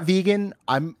 And we're not vegan.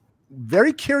 I'm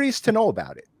very curious to know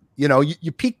about it.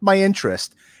 You piqued my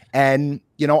interest, and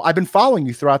I've been following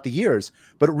you throughout the years,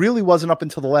 but it really wasn't up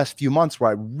until the last few months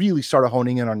where I really started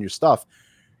honing in on your stuff.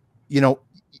 You're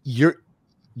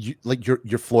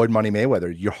Floyd Money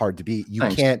Mayweather. You're hard to beat. You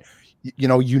can't,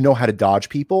 you know how to dodge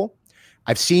people.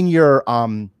 I've seen your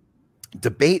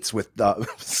debates with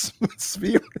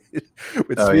Sviraj.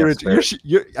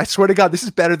 I swear to God, this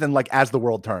is better than like As the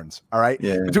World Turns. All right.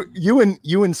 Yeah. You and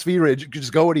Sviraj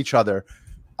just go at each other.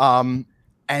 And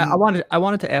I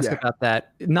wanted to ask about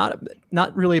that. Not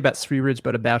really about Sviraj,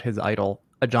 but about his idol,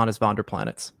 Adonis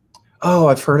Vonderplanets. Oh,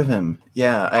 I've heard of him.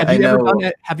 Yeah, I know.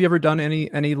 Have you ever done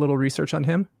any little research on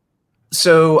him?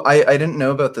 So I didn't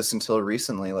know about this until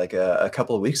recently, like a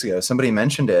couple of weeks ago. Somebody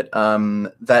mentioned it.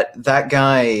 That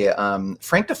guy,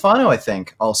 Frank Tufano, I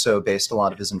think, also based a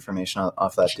lot of his information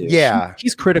off that dude. Yeah,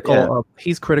 he's critical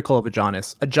of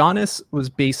Adonis. Adonis was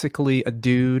basically a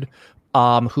dude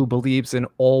who believes in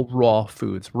all raw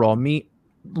foods, raw meat,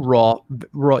 raw.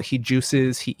 He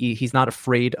juices. He's not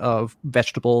afraid of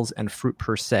vegetables and fruit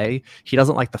per se. He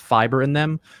doesn't like the fiber in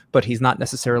them, but he's not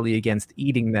necessarily against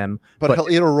eating them. But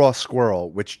he'll eat a raw squirrel,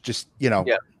 which just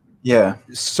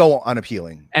so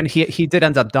unappealing. And he did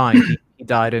end up dying. He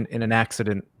died in an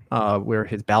accident where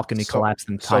his balcony collapsed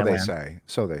in Thailand.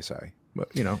 So they say. But,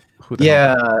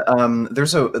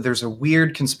 there's a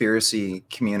weird conspiracy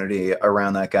community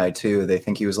around that guy too. They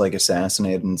think he was like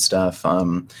assassinated and stuff.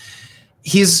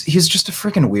 He's just a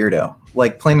freaking weirdo,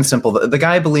 like plain and simple. The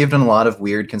guy believed in a lot of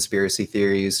weird conspiracy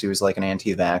theories. He was like an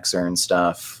anti-vaxxer and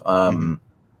stuff.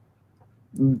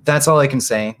 That's all I can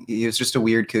say. He was just a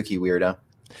weird, kooky weirdo.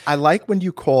 I like when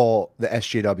you call the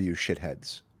SJW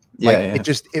shitheads.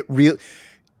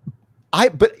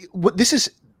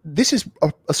 This is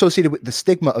associated with the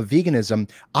stigma of veganism.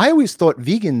 I always thought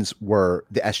vegans were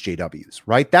the SJWs,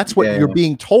 right? That's what you're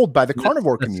being told by the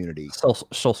carnivore community.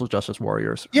 Social justice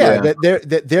warriors. Yeah.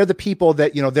 They're the people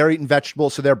that, they're eating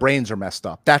vegetables, so their brains are messed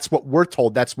up. That's what we're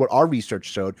told. That's what our research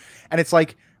showed. And it's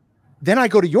like, then I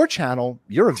go to your channel.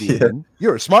 You're a vegan.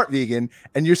 You're a smart vegan.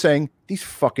 And you're saying these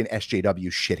fucking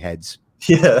SJW shitheads.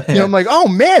 Yeah. I'm like, oh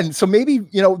man. So maybe,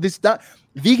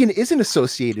 vegan isn't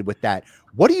associated with that.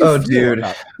 What do you feel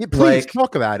about it? Please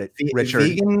talk about it, Richard.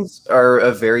 Vegans are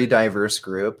a very diverse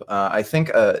group. I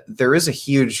think there is a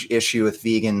huge issue with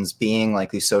vegans being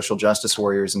like these social justice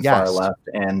warriors and far left.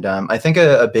 And I think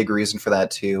a big reason for that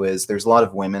too is there's a lot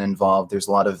of women involved. There's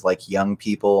a lot of like young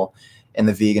people in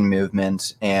the vegan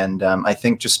movement. And I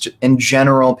think just in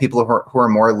general, people who are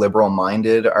more liberal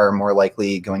minded are more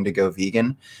likely going to go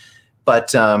vegan.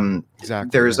 But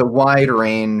there's a wide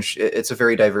range. It's a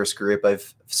very diverse group.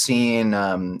 I've seen,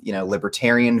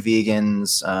 libertarian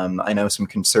vegans. I know some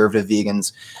conservative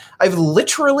vegans. I've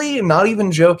literally, not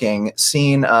even joking,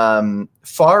 seen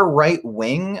far right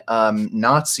wing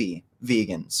Nazi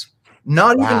vegans.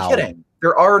 Not even Wow. kidding.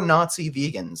 There are Nazi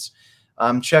vegans.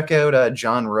 Check out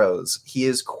John Rose. He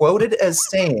is quoted as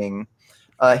saying,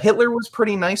 Hitler was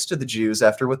pretty nice to the Jews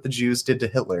after what the Jews did to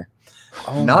Hitler.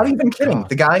 Oh Not my even kidding. God.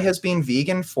 The guy has been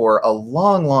vegan for a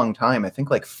long, long time. I think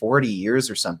like 40 years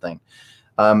or something.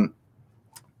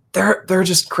 They're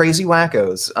just crazy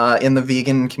wackos in the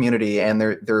vegan community, and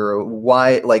they're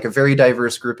like a very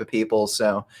diverse group of people.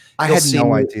 So I you'll had see-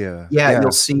 no idea. yeah,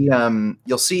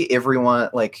 you'll see everyone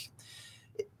like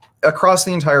across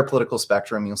the entire political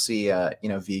spectrum. You'll see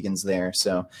vegans there.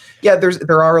 So yeah,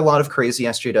 there are a lot of crazy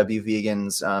SJW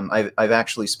vegans. I've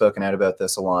actually spoken out about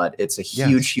this a lot. It's a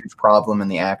huge problem in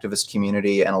the activist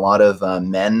community, and a lot of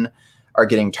men are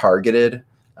getting targeted.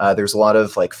 There's a lot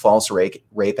of like false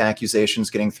rape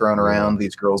accusations getting thrown around.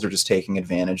 These girls are just taking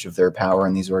advantage of their power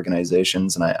in these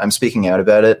organizations, and I'm speaking out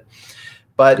about it.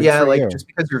 But Good yeah, for like you. just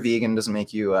because you're vegan doesn't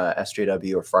make you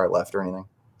SJW or far left or anything.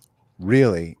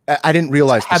 Really? I didn't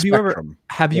realize the Have you ever- spectrum.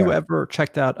 Have you Yeah. ever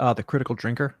checked out The Critical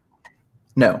Drinker?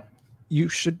 No. You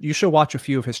should watch a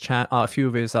few of his a few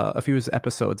of his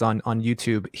episodes on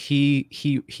YouTube. He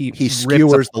rips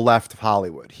skewers the left of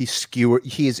Hollywood.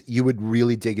 You would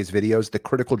really dig his videos. The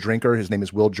Critical Drinker, his name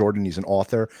is Will Jordan. He's an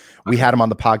author. We had him on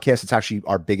the podcast. It's actually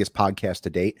our biggest podcast to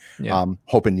date. Yeah.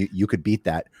 Hoping you could beat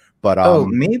that. But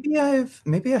maybe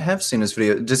I have seen his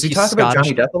video. Does he He's talk about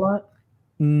Scottish. Johnny Depp a lot?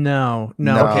 No.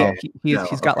 No. Okay.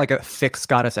 He's got like a thick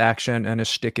Scottish accent, and his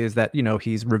shtick is that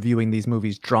he's reviewing these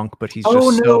movies drunk, but he's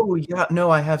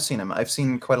I have seen him. I've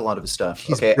seen quite a lot of his stuff.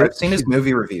 I've seen his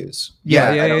movie reviews. Yeah.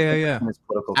 I don't think I've seen his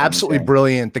political absolutely commentary.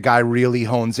 brilliant. The guy really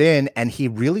hones in, and he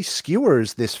really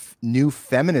skewers this new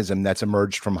feminism that's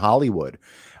emerged from Hollywood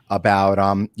about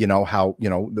how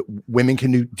the women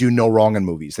can do no wrong in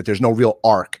movies, that there's no real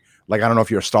arc. Like, I don't know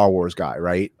if you're a Star Wars guy,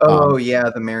 right? Oh yeah,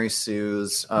 the Mary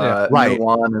Sue's. right.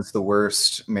 Mulan is the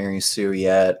worst Mary Sue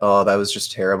yet. Oh, that was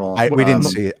just terrible. We didn't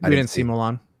see it. We didn't see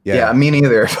Mulan. Yeah, me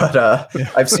neither. But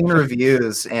I've seen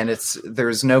reviews, and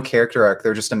there's no character arc.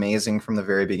 They're just amazing from the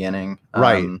very beginning.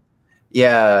 Right.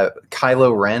 Yeah,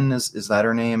 Kylo Ren is that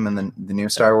her name in the new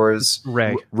Star Wars?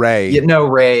 Ray. Ray. Yeah, no,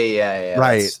 Ray. Yeah.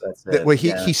 Right. That's it. Where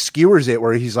he skewers it,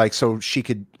 where he's like, so she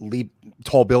could leap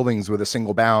tall buildings with a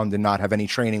single bound and not have any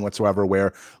training whatsoever.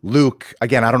 Where Luke,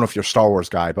 again, I don't know if you're a Star Wars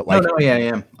guy, but like, I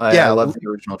am. I love the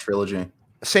original trilogy.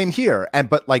 Same here.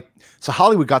 But so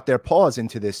Hollywood got their paws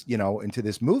into this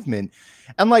movement,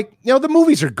 and the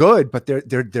movies are good, but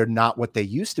they're not what they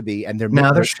used to be, and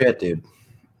they're shit, dude.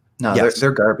 No, Yes.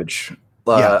 they're garbage.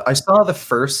 I saw the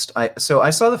first. I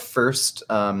saw the first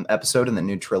episode in the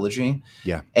new trilogy.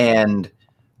 Yeah, and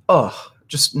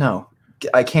just no,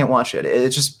 I can't watch it.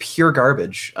 It's just pure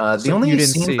garbage. The only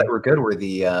scenes that were good were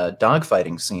the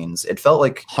dogfighting scenes. It felt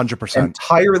like 100%.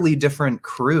 entirely different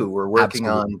crew were working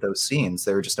Absolutely. on those scenes.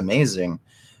 They were just amazing.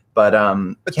 But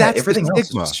that's everything the else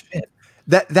stigma. was shit.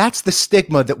 That's the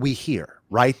stigma that we hear,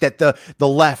 right? That the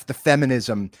left, the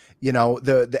feminism,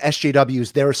 the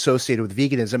SJWs, they're associated with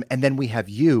veganism, and then we have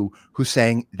you who's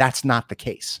saying that's not the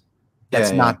case.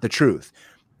 That's not the truth.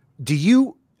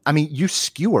 You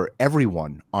skewer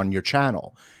everyone on your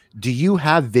channel. Do you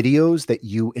have videos that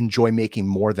you enjoy making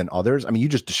more than others? I mean, you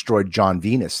just destroyed John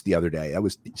Venus the other day. That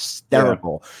was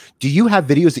hysterical. Yeah. Do you have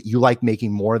videos that you like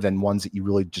making more than ones that you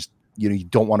really just, you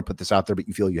don't want to put this out there, but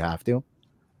you feel you have to?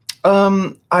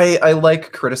 I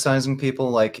like criticizing people.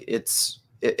 Like it's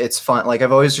fun. Like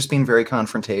I've always just been very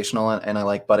confrontational, and I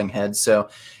like butting heads. So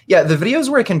yeah, the videos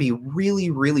where I can be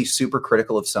really, really super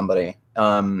critical of somebody,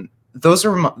 those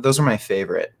are my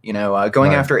favorite.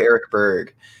 Going after Eric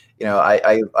Berg.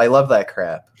 I love that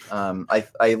crap.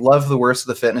 I love the worst of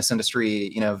the fitness industry,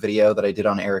 video that I did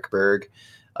on Eric Berg.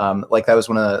 That was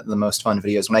one of the most fun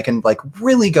videos when I can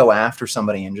really go after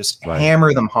somebody and just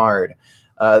hammer them hard.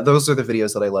 Those are the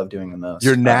videos that I love doing the most.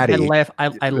 You're natty.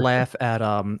 I laugh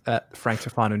at Frank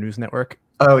Tufano News Network.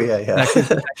 Oh yeah.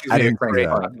 I didn't great.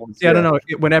 Yeah, I don't know.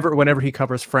 Whenever he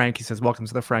covers Frank, he says, "Welcome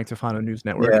to the Frank Tufano News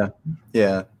Network."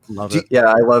 Yeah. Love it. Yeah,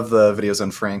 I love the videos on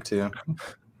Frank too.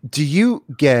 Do you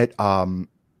get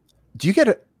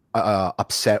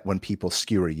upset when people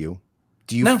skewer you?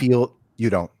 Do you feel you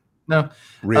don't? No.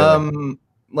 Really?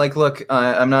 Look,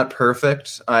 I'm not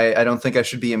perfect. I don't think I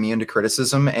should be immune to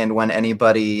criticism. And when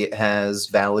anybody has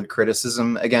valid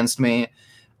criticism against me,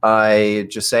 I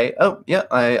just say, "Oh, yeah,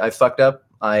 I fucked up.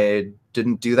 I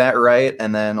didn't do that right,"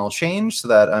 and then I'll change so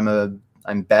that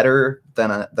I'm better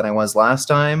than I was last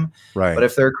time. Right. But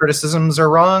if their criticisms are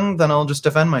wrong, then I'll just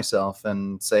defend myself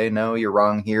and say, "No, you're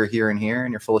wrong here, here, and here,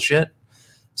 and you're full of shit."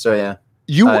 So yeah.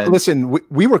 Listen,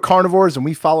 we were carnivores and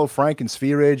we follow Frank and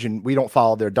Spherage, and we don't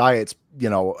follow their diets,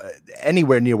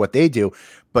 anywhere near what they do.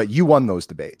 But you won those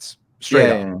debates. Straight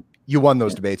Yeah, up. You won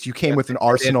those debates. You came with an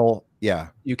arsenal. Yeah.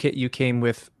 You came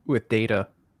with data,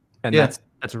 and Yeah.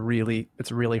 it's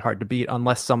really hard to beat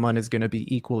unless someone is going to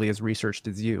be equally as researched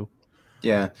as you.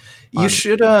 Yeah. You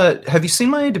should have you seen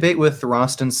my debate with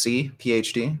Roston C,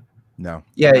 PhD? No.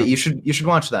 Yeah, No. you should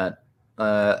watch that.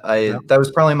 No. That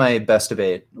was probably my best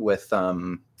debate with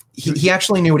he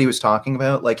actually knew what he was talking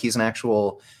about. Like, he's an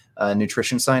actual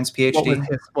nutrition science PhD.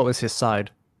 What was his side?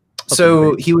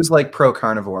 So he was like pro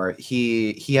carnivore.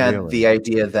 He had Really? the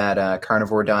idea that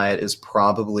carnivore diet is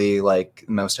probably like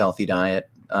the most healthy diet.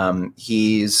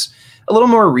 He's a little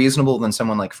more reasonable than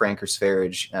someone like Frank or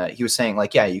Sverige. He was saying,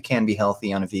 like, yeah, you can be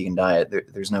healthy on a vegan diet.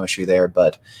 There's no issue there.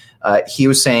 But he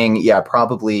was saying, yeah,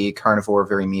 probably carnivore,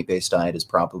 very meat-based diet is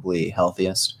probably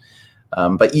healthiest.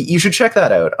 But you should check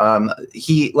that out.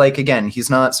 He's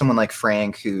not someone like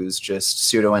Frank who's just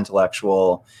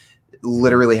pseudo-intellectual,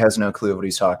 literally has no clue what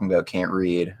he's talking about, can't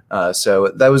read. So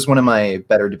that was one of my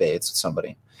better debates with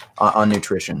somebody on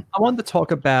nutrition. I wanted to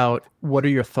talk about what are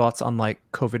your thoughts on like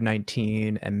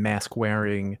COVID-19 and mask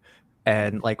wearing,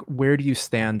 and like where do you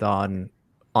stand on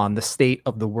the state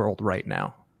of the world right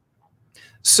now?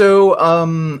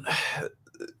 So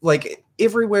like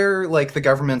everywhere, like the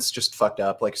government's just fucked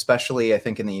up, like especially I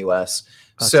think in the US.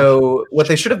 So what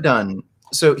they should have done.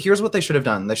 So here's what they should have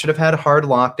done. They should have had a hard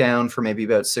lockdown for maybe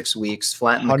about 6 weeks,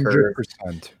 flatten the curve.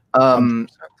 100%.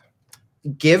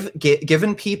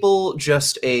 Given people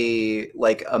just a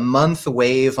month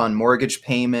wave on mortgage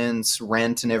payments,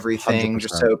 rent, and everything, 100%.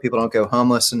 just so people don't go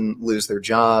homeless and lose their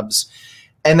jobs,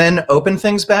 and then open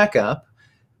things back up.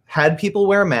 Had people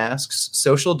wear masks,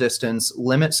 social distance,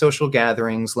 limit social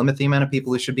gatherings, limit the amount of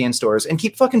people who should be in stores, and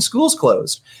keep fucking schools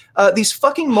closed. These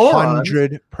fucking morons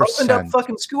 100%. opened up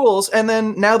fucking schools, and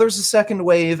then now there's a second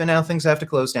wave, and now things have to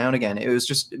close down again. It was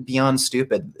just beyond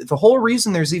stupid. The whole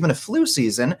reason there's even a flu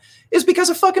season is because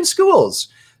of fucking schools.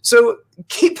 So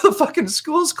keep the fucking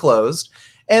schools closed,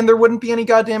 and there wouldn't be any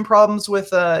goddamn problems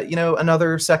with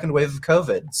another second wave of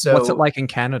COVID. So what's it like in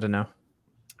Canada now?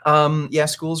 Yeah,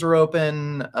 schools are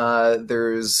open.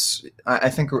 There's, I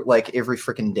think, like every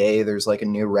freaking day there's like a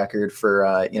new record for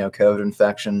COVID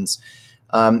infections.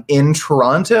 In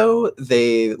Toronto,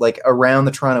 they around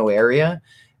the Toronto area,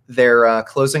 they're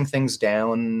closing things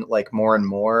down like more and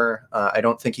more. I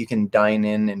don't think you can dine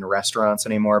in restaurants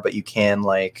anymore, but you can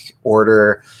like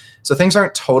order. So things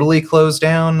aren't totally closed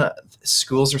down.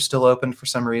 Schools are still open for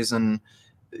some reason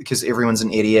because everyone's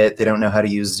an idiot. They don't know how to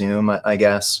use Zoom, I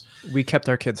guess. We kept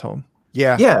our kids home.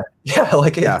 Yeah.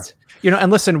 It's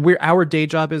And listen, our day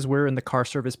job is we're in the car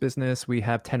service business. We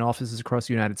have 10 offices across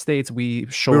the United States. We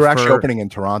were actually opening in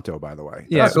Toronto, by the way.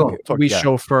 Yeah, cool. We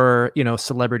chauffeur,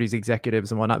 celebrities,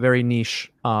 executives, and whatnot. Very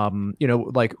niche.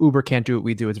 Like Uber can't do what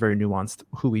we do. It's very nuanced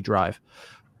who we drive.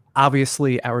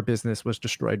 Obviously, our business was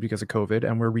destroyed because of COVID,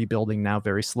 and we're rebuilding now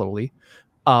very slowly.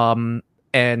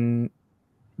 And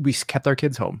we kept our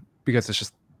kids home because it's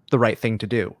just the right thing to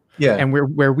do. Yeah. And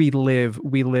where we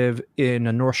live in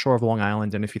the North Shore of Long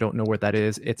Island. And if you don't know where that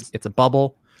is, it's a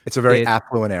bubble. It's a very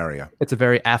affluent area. It's a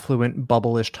very affluent,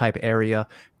 bubble-ish type area.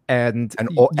 And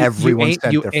everyone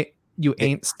you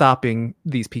ain't stopping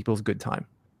these people's good time.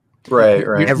 Right.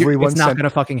 It's not going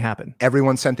to fucking happen.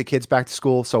 Everyone sent the kids back to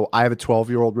school. So I have a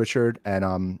 12-year-old Richard and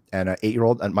an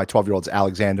 8-year-old, and my 12-year-old's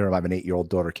Alexander, and I have an 8-year-old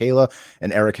daughter Kayla,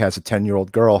 and Eric has a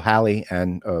 10-year-old girl Hallie,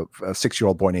 and a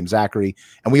 6-year-old boy named Zachary.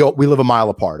 And we live a mile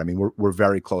apart. I mean, we're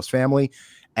very close family,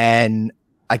 and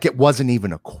like it wasn't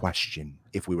even a question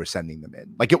if we were sending them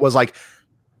in. Like it was like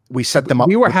we set them up.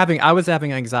 I was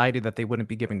having anxiety that they wouldn't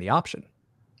be given the option.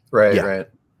 Right.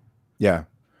 Yeah.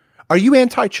 Are you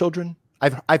anti-children? I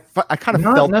kind of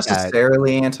not felt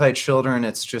necessarily anti-children.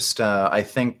 It's just I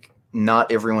think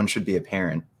not everyone should be a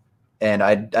parent, and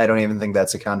I don't even think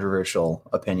that's a controversial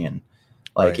opinion.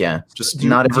 Like, right.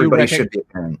 Not everybody should be a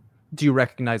parent. Do you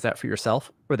recognize that for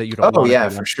yourself, or that you don't? Oh yeah,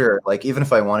 for sure. Like even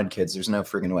if I wanted kids, there's no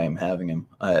friggin' way I'm having them.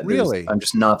 Really, I'm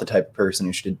just not the type of person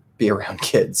who should be around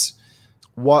kids.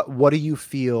 What do you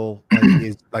feel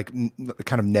is like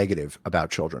kind of negative about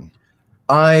children?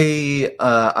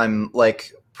 I'm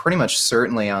like pretty much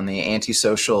certainly on the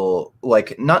antisocial,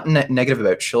 like not negative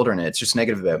about children. It's just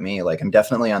negative about me. Like I'm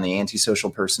definitely on the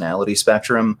antisocial personality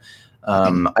spectrum.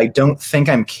 I don't think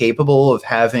I'm capable of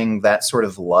having that sort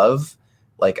of love,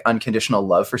 like unconditional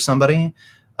love for somebody.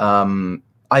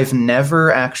 I've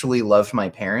never actually loved my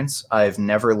parents. I've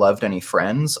never loved any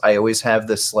friends. I always have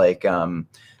this like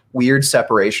weird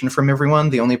separation from everyone.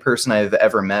 The only person I've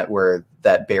ever met where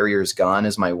that barrier's gone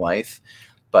is my wife.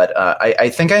 But I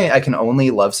think I can only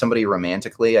love somebody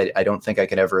romantically. I don't think I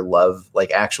could ever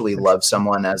actually love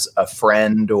someone as a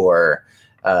friend or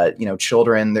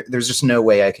children. There's just no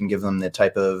way I can give them the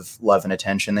type of love and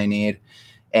attention they need.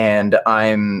 And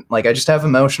I'm like, I just have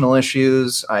emotional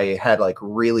issues. I had like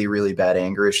really, really bad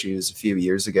anger issues a few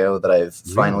years ago that I've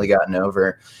finally gotten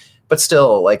over. But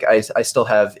still, like, I still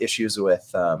have issues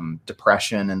with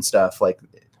depression and stuff. Like,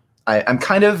 I'm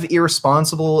kind of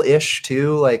irresponsible-ish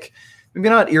too. Like, maybe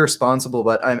not irresponsible,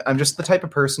 but I'm just the type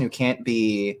of person who can't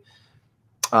be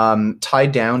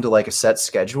tied down to like a set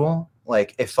schedule.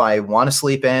 Like, if I want to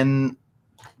sleep in,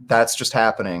 that's just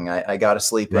happening. I got to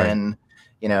sleep in.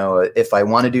 If I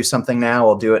want to do something now,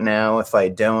 I'll do it now. If I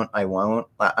don't, I won't.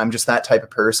 I'm just that type of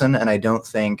person, and I don't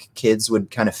think kids would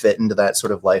kind of fit into that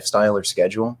sort of lifestyle or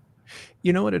schedule.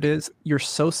 You know what it is? You're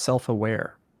so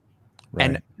self-aware. Right.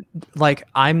 And like,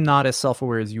 I'm not as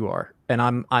self-aware as you are. And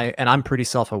I'm pretty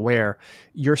self-aware.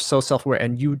 You're so self-aware,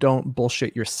 and you don't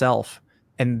bullshit yourself,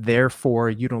 and therefore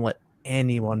you don't let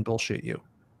anyone bullshit you.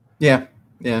 Yeah.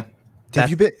 Yeah. Have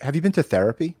you been to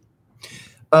therapy?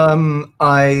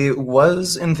 I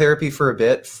was in therapy for a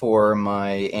bit for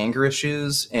my anger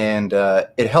issues, and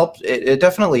it helped. It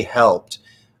definitely helped.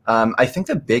 I think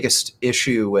the biggest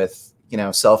issue with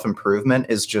self-improvement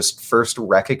is just first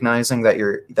recognizing that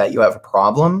you have a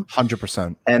problem.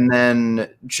 100%. And then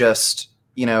just,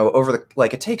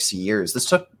 it takes years. This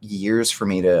took years for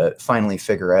me to finally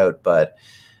figure out, but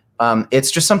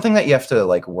it's just something that you have to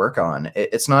like work on.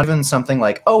 It's not even something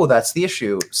like, oh, that's the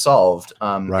issue solved.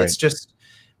 Right. It's just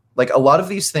like a lot of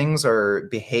these things are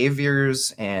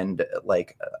behaviors and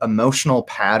like emotional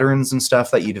patterns and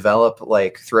stuff that you develop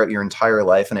like throughout your entire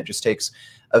life. And it just takes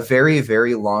a very,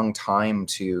 very long time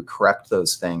to correct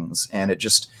those things. And it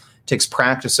just takes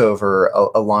practice over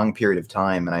a long period of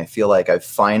time. And I feel like I've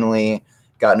finally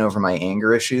gotten over my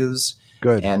anger issues.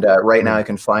 Good. And right now I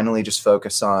can finally just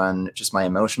focus on just my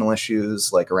emotional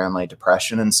issues, like around my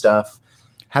depression and stuff.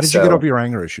 How did you get over your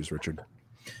anger issues, Richard?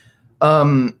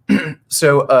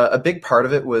 So a big part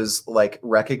of it was like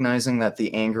recognizing that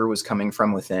the anger was coming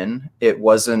from within. It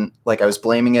wasn't like I was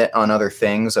blaming it on other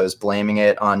things. I was blaming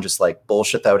it on just like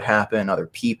bullshit that would happen, other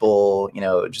people,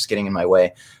 just getting in my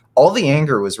way. All the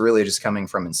anger was really just coming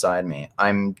from inside me.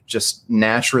 I'm just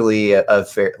naturally I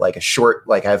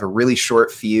have a really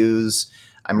short fuse.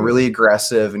 I'm really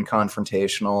aggressive and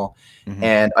confrontational. Mm-hmm.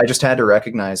 And I just had to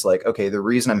recognize like, okay, the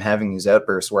reason I'm having these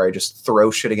outbursts where I just throw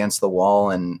shit against the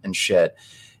wall and shit,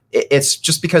 it's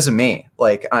just because of me.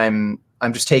 Like I'm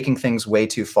just taking things way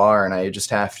too far, and I just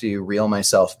have to reel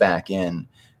myself back in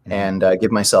and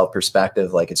give myself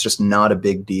perspective. Like it's just not a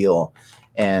big deal,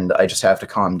 and I just have to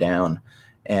calm down.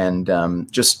 And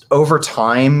just over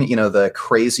time, the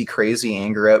crazy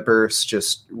anger outbursts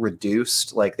just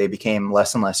reduced. Like they became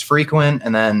less and less frequent.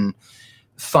 And then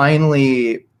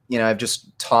finally, I've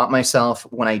just taught myself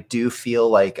when I do feel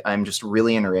like I'm just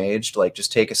really enraged, like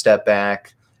just take a step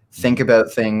back, think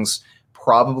about things,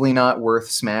 probably not worth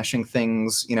smashing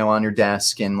things, on your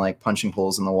desk and like punching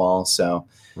holes in the wall. So,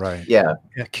 right. Yeah.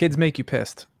 Kids make you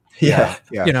pissed. Yeah.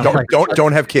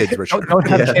 Don't have kids, Richard. Don't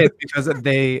have kids because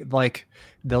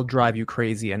they'll drive you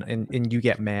crazy and you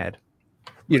get mad.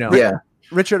 Yeah.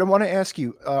 Richard, I want to ask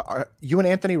you, are you an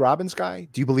Anthony Robbins guy?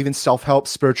 Do you believe in self-help,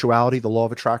 spirituality, the law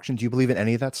of attraction? Do you believe in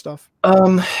any of that stuff?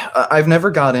 I've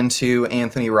never got into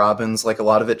Anthony Robbins. Like a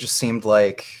lot of it just seemed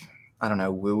like, I don't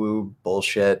know, woo-woo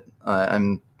bullshit. I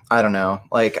don't know.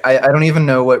 Like, I don't even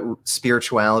know what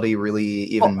spirituality really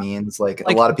even means. Like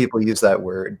a lot of people use that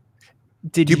word.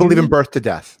 Do you believe in birth to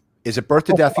death? Is it birth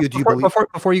to death? Do you believe?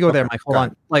 Before you go there, Mike, hold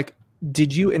on. Like,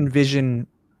 did you envision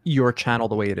your channel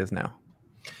the way it is now?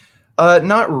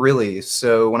 Not really.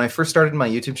 So when I first started my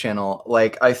YouTube channel,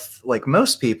 like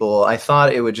most people, I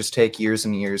thought it would just take years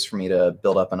and years for me to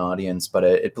build up an audience, but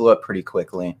it blew up pretty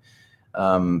quickly.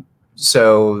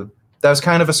 So that was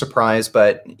kind of a surprise,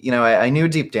 but I knew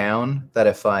deep down that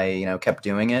if I kept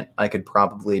doing it, I could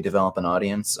probably develop an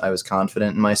audience. I was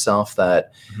confident in myself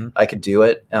that I could do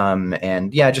it.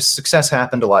 And yeah, just success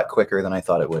happened a lot quicker than I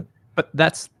thought it would. But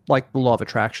that's like the law of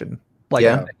attraction. Like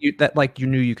you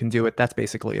knew you can do it. That's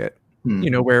basically it.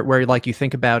 Where like you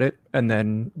think about it and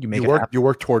then you make it happen. You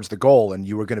work towards the goal, and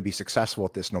you were going to be successful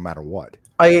at this no matter what.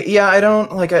 I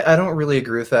don't really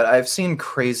agree with that. I've seen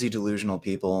crazy delusional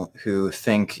people who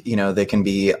think they can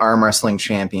be arm wrestling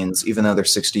champions even though they're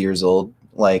 60 years old.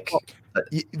 Like,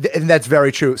 and that's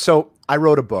very true. So I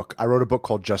wrote a book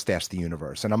called Just Ask the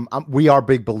Universe, and we are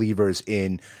big believers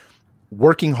in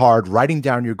working hard, writing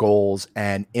down your goals,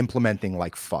 and implementing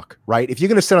like fuck, right? If you're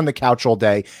going to sit on the couch all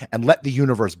day and let the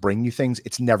universe bring you things,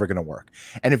 it's never going to work.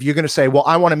 And if you're going to say, well,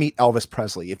 I want to meet Elvis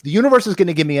Presley, if the universe is going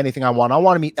to give me anything I want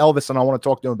to meet Elvis and I want to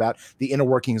talk to him about the inner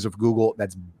workings of Google,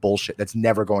 that's bullshit. That's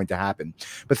never going to happen.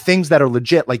 But things that are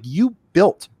legit, like you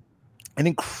built an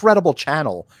incredible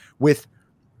channel with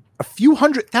a few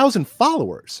 100,000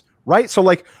 followers, right? So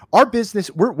like our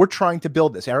business, we're trying to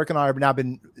build this. Eric and I have now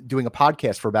been doing a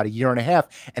podcast for about a year and a half,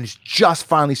 and it's just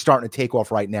finally starting to take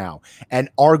off right now. And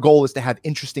our goal is to have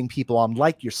interesting people on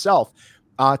like yourself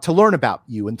to learn about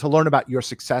you and to learn about your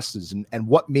successes and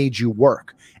what made you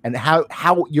work and how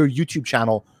your YouTube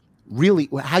channel really,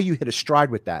 how you hit a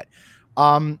stride with that.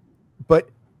 But,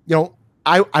 you know,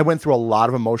 I went through a lot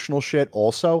of emotional shit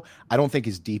also. I don't think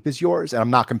as deep as yours, and I'm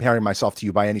not comparing myself to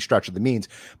you by any stretch of the means,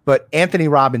 but Anthony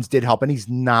Robbins did help, and he's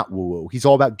not woo-woo. He's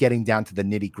all about getting down to the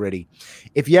nitty-gritty.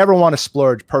 If you ever want to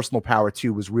splurge, Personal Power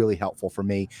 2 was really helpful for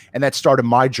me, and that started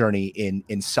my journey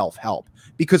in self-help,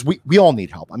 because we all need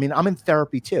help. I mean, I'm in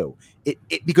therapy too,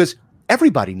 because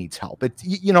everybody needs help.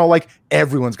 You know, like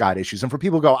everyone's got issues, and for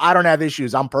people who go, I don't have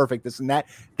issues, I'm perfect, this and that,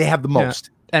 they have the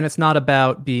most. And it's not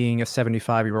about being a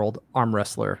 75-year-old arm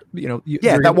wrestler. You know,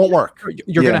 that won't work.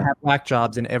 You're going to have whack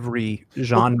jobs in every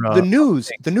genre. Well, the news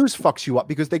fucks you up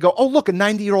because they go, oh, look, a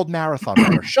 90-year-old marathon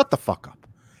runner. Shut the fuck up.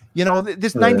 You know,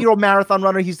 this 90-year-old marathon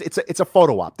runner, it's a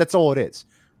photo op. That's all it is.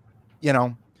 You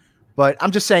know, but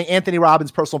I'm just saying Anthony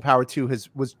Robbins' Personal Power 2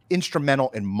 was instrumental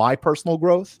in my personal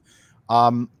growth.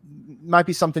 Might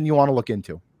be something you want to look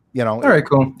into. You know, all right,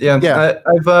 cool. Yeah.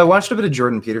 I've watched a bit of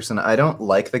Jordan Peterson. I don't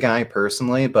like the guy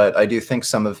personally, but I do think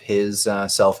some of his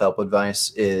self-help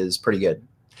advice is pretty good.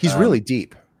 He's really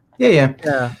deep.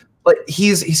 Yeah. But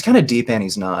he's kind of deep and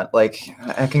he's not. Like,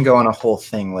 I can go on a whole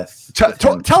thing with talk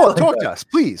to us,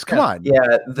 please. Come on.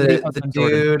 Yeah, the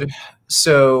dude.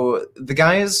 So the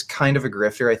guy is kind of a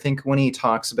grifter. I think when he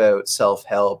talks about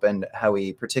self-help and how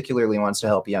he particularly wants to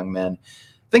help young men,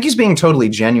 I think he's being totally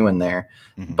genuine there.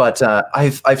 Mm-hmm. But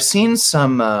I've seen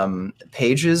some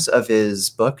pages of his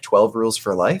book, 12 Rules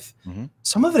for Life. Mm-hmm.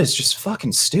 Some of it is just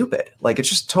fucking stupid. Like, it's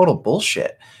just total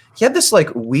bullshit. He had this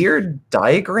like weird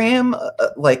diagram,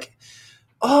 like,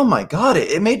 oh my God,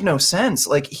 it made no sense.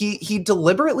 Like he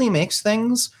deliberately makes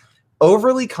things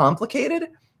overly complicated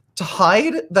to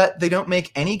hide that they don't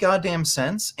make any goddamn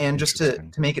sense, and just to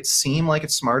make it seem like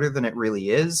it's smarter than it really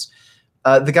is.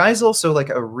 The guy's also like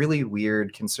a really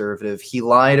weird conservative. He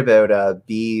lied about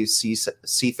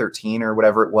C13 or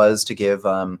whatever it was to give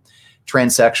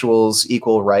transsexuals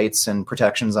equal rights and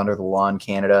protections under the law in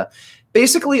Canada.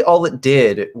 Basically, all it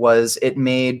did was it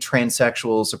made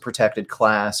transsexuals a protected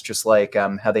class, just like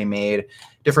how they made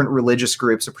different religious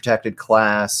groups a protected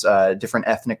class, different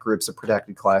ethnic groups a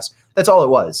protected class. That's all it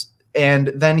was.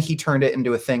 And then he turned it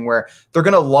into a thing where they're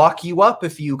going to lock you up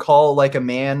if you call like a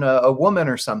man a woman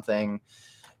or something.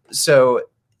 So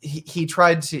he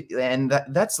tried to, and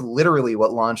that's literally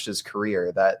what launched his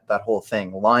career, that whole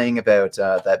thing, lying about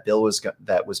that bill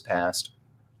that was passed.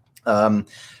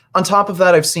 On top of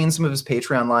that, I've seen some of his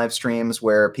Patreon live streams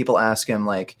where people ask him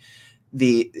like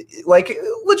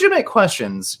legitimate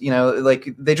questions, you know,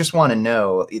 like they just want to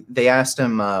know. They asked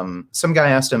him, some guy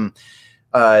asked him,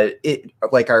 are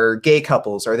gay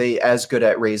couples, are they as good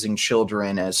at raising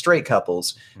children as straight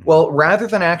couples? Mm-hmm. Well, rather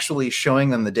than actually showing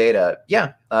them the data,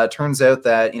 turns out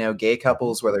that, you know, gay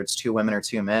couples, whether it's two women or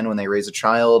two men, when they raise a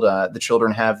child, the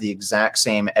children have the exact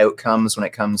same outcomes when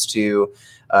it comes to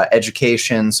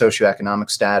education, socioeconomic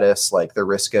status, like the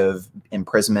risk of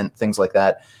imprisonment, things like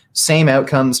that. Same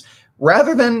outcomes.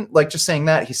 Rather than like just saying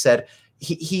that, he said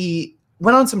he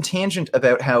went on some tangent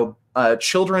about how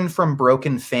children from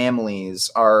broken families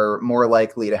are more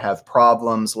likely to have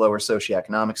problems, lower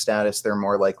socioeconomic status. They're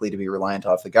more likely to be reliant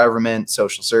off the government,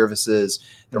 social services.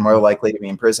 They're more likely to be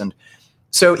imprisoned.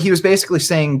 So he was basically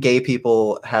saying gay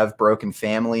people have broken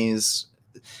families.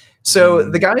 So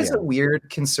the guy's a weird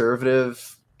conservative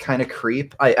kind of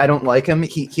creep. I don't like him.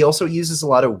 He also uses a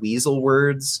lot of weasel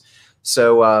words.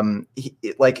 So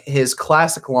like his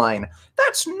classic line,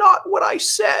 "That's not what I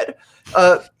said."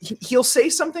 He'll say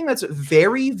something that's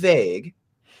very vague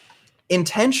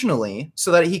intentionally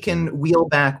so that he can wheel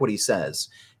back what he says.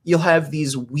 You'll have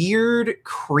these weird,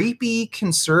 creepy,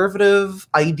 conservative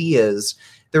ideas.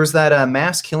 There was that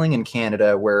mass killing in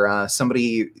Canada where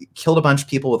somebody killed a bunch of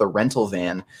people with a rental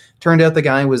van. Turned out the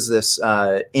guy was this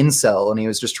incel, and he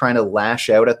was just trying to lash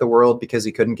out at the world because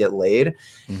he couldn't get laid.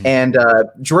 Mm-hmm. And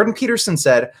Jordan Peterson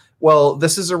said, well,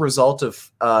 this is a result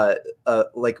of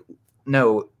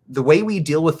no, the way we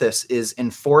deal with this is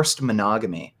enforced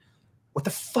monogamy. What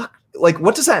the fuck? Like,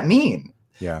 what does that mean?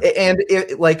 Yeah. And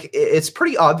it's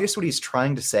pretty obvious what he's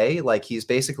trying to say. Like, he's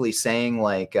basically saying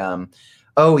like,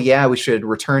 oh yeah, we should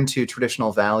return to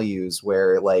traditional values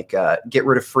where like get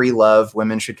rid of free love.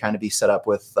 Women should kind of be set up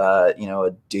with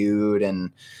a dude,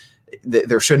 and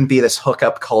there shouldn't be this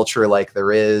hookup culture like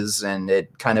there is, and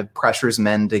it kind of pressures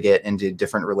men to get into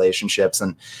different relationships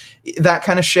and that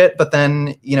kind of shit. But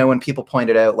then, when people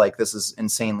pointed out like this is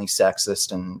insanely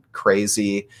sexist and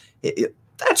crazy,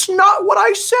 that's not what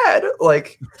I said.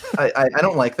 Like, I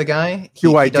don't like the guy.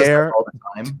 Do I he does that dare? all the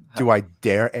time. Do I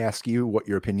dare ask you what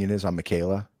your opinion is on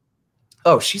Michaela?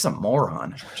 Oh, she's a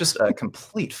moron. Just a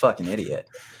complete fucking idiot.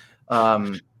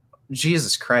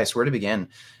 Jesus Christ, where to begin?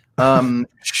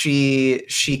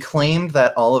 She claimed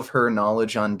that all of her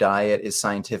knowledge on diet is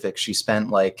scientific. She spent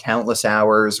like countless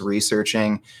hours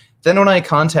researching. Then when I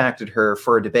contacted her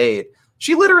for a debate,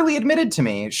 she literally admitted to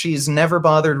me she's never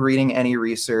bothered reading any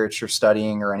research or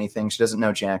studying or anything. She doesn't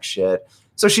know jack shit.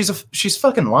 So she's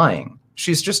fucking lying.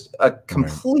 She's just a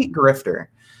complete grifter.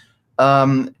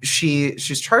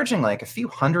 She's charging like a few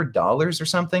 $100s or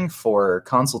something for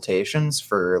consultations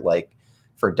for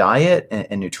diet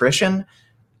and nutrition.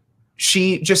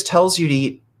 She just tells you to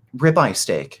eat ribeye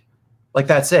steak. Like,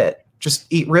 that's it. Just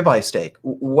eat ribeye steak.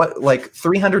 What, like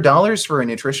 $300 for a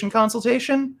nutrition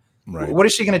consultation? Right. What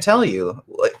is she going to tell you?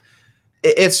 Like,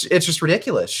 it's just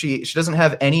ridiculous. She doesn't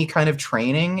have any kind of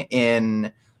training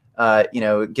in,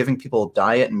 giving people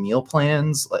diet and meal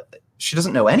plans. Like, she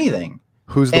doesn't know anything.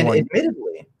 Who's the one?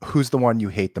 Admittedly, who's the one you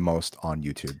hate the most on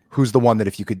YouTube? Who's the one that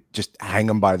if you could just hang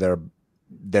them by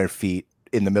their feet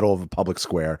in the middle of a public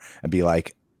square and be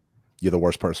like, "You're the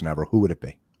worst person ever"? Who would it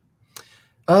be?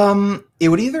 It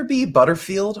would either be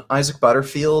Butterfield, Isaac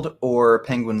Butterfield, or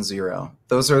Penguin Zero.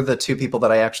 Those are the two people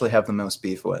that I actually have the most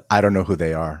beef with. I don't know who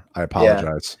they are. I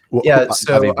apologize. Yeah,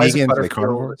 so are they Isaac vegans? Are they Butterfield,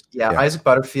 carnivores? yeah, Isaac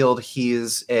Butterfield,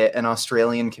 he's an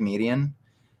Australian comedian,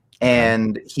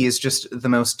 and he's just the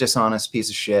most dishonest piece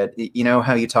of shit. You know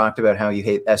how you talked about how you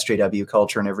hate SJW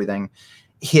culture and everything?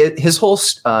 His whole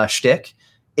shtick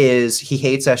is he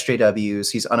hates SJWs.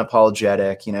 He's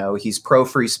unapologetic. He's pro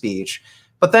free speech.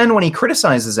 But then when he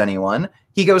criticizes anyone,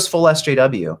 he goes full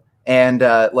SJW and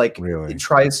really?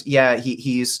 tries. Yeah,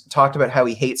 he's talked about how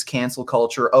he hates cancel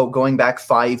culture. Oh, going back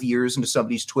 5 years into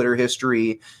somebody's Twitter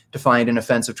history to find an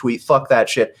offensive tweet. Fuck that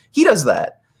shit. He does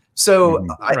that. So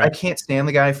I can't stand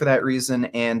the guy for that reason.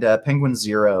 And Penguin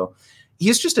Zero,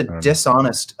 he's just a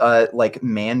dishonest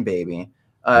man baby.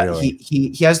 Really?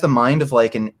 He has the mind of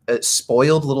like a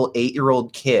spoiled little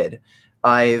 8-year-old kid.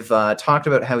 I've talked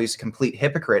about how he's a complete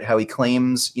hypocrite, how he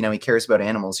claims, he cares about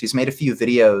animals. He's made a few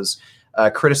videos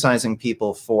criticizing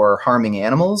people for harming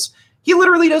animals. He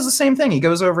literally does the same thing. He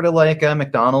goes over to like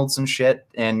McDonald's and shit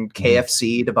and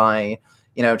KFC to buy,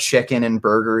 chicken and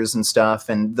burgers and stuff.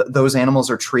 And those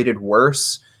animals are treated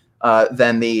worse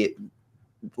than the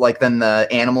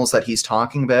animals that he's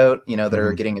talking about, that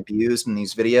are getting abused in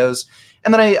these videos.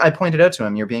 And then I pointed out to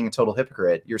him, you're being a total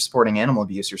hypocrite. You're supporting animal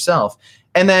abuse yourself.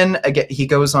 And then again, he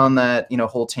goes on that,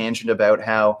 whole tangent about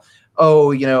how,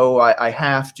 I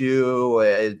have to,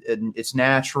 it's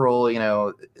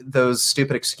natural, those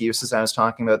stupid excuses I was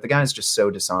talking about. The guy's just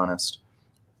so dishonest.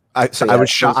 I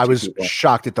was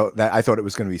shocked at that. I thought it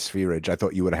was going to be Sviraj. I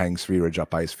thought you would hang Sviraj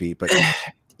up by his feet, but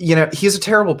he's a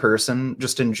terrible person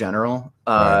just in general.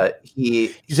 Right.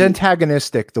 He's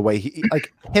antagonistic the way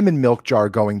him and Milk Jar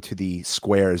going to the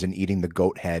squares and eating the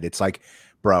goat head. It's like,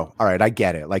 bro, all right, I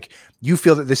get it. Like, you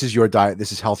feel that this is your diet,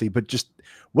 this is healthy, but just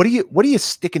what are you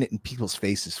sticking it in people's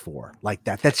faces for like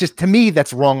that? That's just, to me,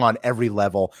 that's wrong on every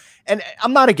level. And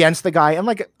I'm not against the guy.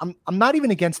 I'm not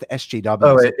even against the SJW.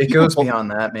 Oh, it goes beyond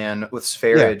that, man. With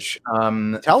Sviraj,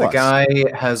 the guy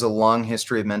has a long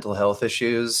history of mental health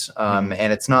issues, and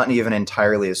it's not even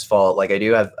entirely his fault. Like, I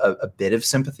do have a bit of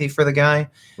sympathy for the guy.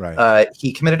 Right.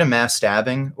 He committed a mass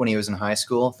stabbing when he was in high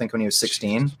school. I think when he was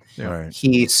 16. Yeah. Right.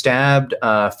 He stabbed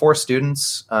 4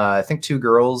 students. I think 2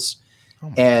 girls.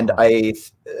 And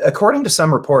according to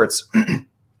some reports,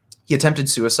 he attempted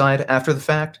suicide after the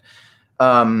fact.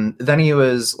 Then he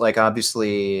was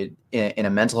obviously in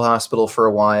a mental hospital for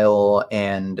a while,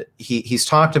 and he's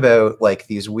talked about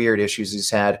these weird issues he's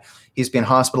had. He's been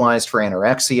hospitalized for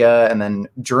anorexia, and then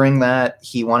during that,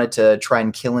 he wanted to try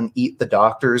and kill and eat the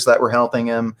doctors that were helping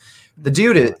him. The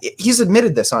dude, he's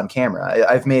admitted this on camera.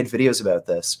 I've made videos about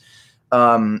this.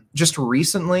 Just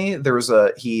recently,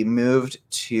 he moved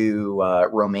to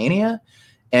Romania,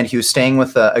 and he was staying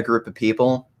with a group of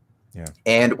people. Yeah.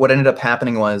 And what ended up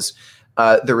happening was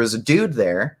there was a dude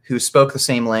there who spoke the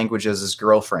same language as his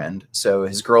girlfriend. So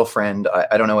his girlfriend,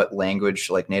 I don't know what language,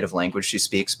 native language she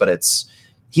speaks, but it's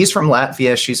he's from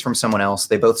Latvia. She's from someone else.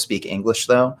 They both speak English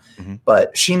though. Mhm.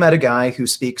 But she met a guy who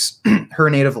speaks her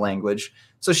native language.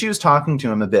 So she was talking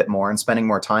to him a bit more and spending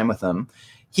more time with him.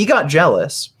 He got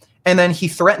jealous, and then he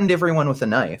threatened everyone with a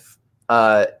knife.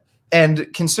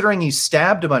 And considering he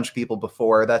stabbed a bunch of people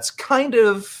before, that's kind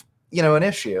of, an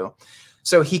issue.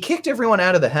 So he kicked everyone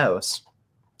out of the house.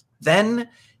 Then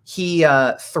he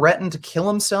threatened to kill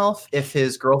himself if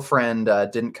his girlfriend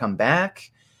didn't come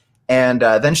back. And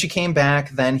then she came back.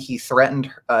 Then he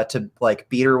threatened to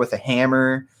beat her with a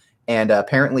hammer, and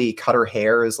apparently cut her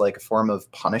hair as a form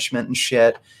of punishment and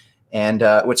shit. And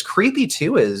what's creepy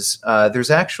too is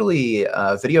there's actually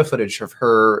video footage of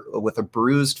her with a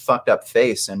bruised, fucked up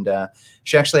face, and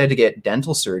she actually had to get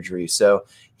dental surgery. So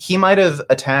he might have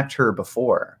attacked her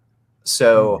before.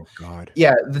 So, God.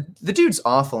 Yeah, the dude's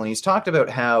awful, and he's talked about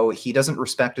how he doesn't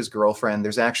respect his girlfriend.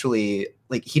 There's actually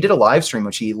he did a live stream,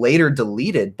 which he later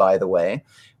deleted, by the way,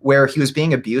 where he was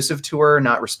being abusive to her,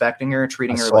 not respecting her,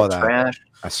 treating her like trash.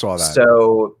 I saw that.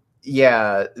 So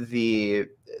yeah, the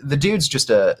dude's just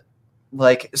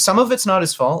some of it's not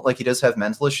his fault. He does have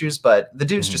mental issues, but the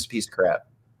dude's just a piece of crap.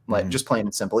 Just plain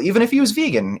and simple. Even if he was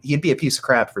vegan, he'd be a piece of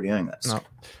crap for doing this. No,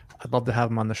 I'd love to have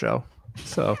him on the show.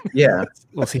 So yeah,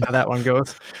 we'll see how that one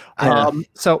goes. Yeah.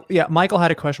 So yeah, Michael had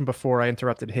a question before I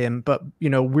interrupted him, but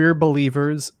we're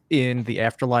believers in the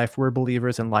afterlife. We're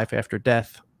believers in life after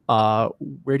death.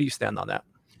 Where do you stand on that?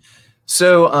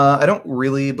 So I don't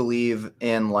really believe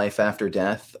in life after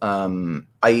death.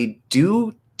 I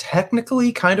do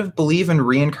technically kind of believe in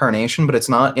reincarnation, but it's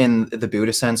not in the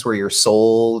Buddha sense where your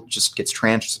soul just gets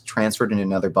transferred into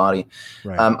another body.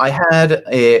 Right. I had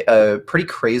a pretty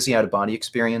crazy out-of-body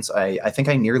experience. I think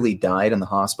I nearly died in the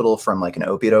hospital from an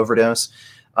opiate overdose.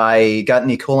 I got an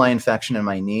E. coli infection in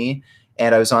my knee,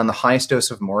 and I was on the highest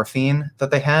dose of morphine that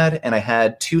they had, and I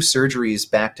had 2 surgeries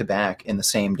back to back in the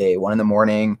same day, one in the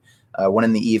morning, one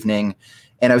in the evening.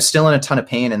 And I was still in a ton of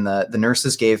pain, and the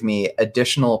nurses gave me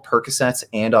additional Percocets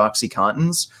and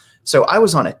OxyContins. So I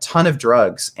was on a ton of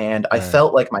drugs, and I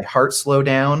felt like my heart slowed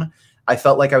down. I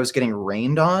felt like I was getting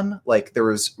rained on, like there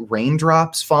was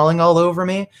raindrops falling all over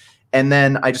me. And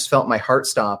then I just felt my heart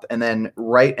stop. And then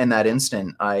right in that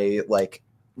instant, I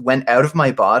went out of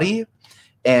my body,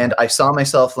 and I saw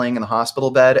myself laying in the hospital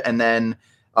bed. And then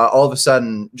all of a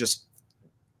sudden, just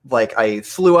I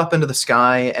flew up into the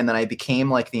sky, and then I became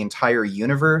the entire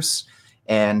universe.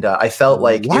 And I felt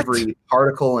like every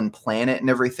particle and planet and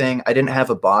everything. I didn't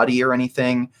have a body or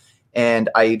anything.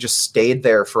 And I just stayed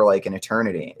there for an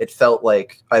eternity. It felt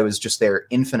like I was just there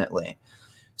infinitely.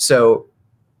 So.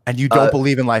 And you don't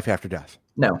believe in life after death?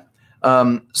 No.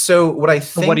 So what I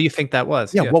think. What do you think that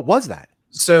was? Yeah. What was that?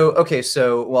 So, okay.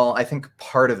 So, I think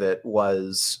part of it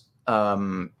was,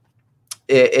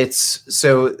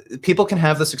 so people can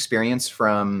have this experience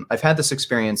from, I've had this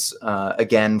experience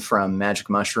again from magic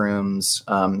mushrooms.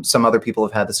 Some other people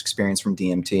have had this experience from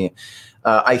DMT.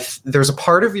 There's a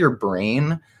part of your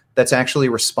brain that's actually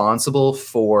responsible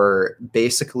for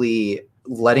basically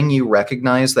letting you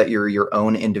recognize that you're your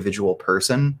own individual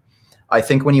person. I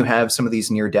think when you have some of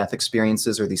these near-death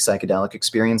experiences or these psychedelic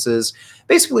experiences,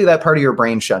 basically that part of your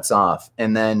brain shuts off,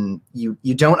 and then you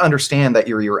don't understand that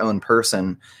you're your own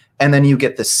person. And then you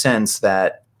get the sense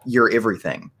that you're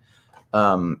everything.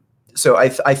 So I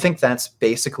think that's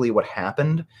basically what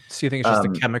happened. So you think it's just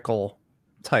a chemical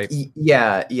type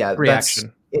yeah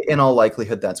reaction? In all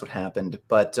likelihood, that's what happened.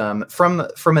 But from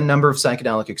a number of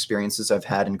psychedelic experiences I've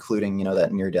had, including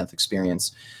that near-death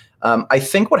experience, I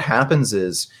think what happens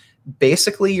is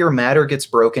basically your matter gets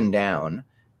broken down,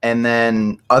 and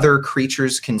then other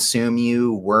creatures consume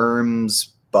you,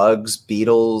 worms, bugs,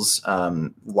 beetles,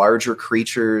 larger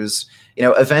creatures.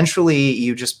 Eventually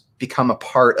you just become a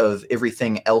part of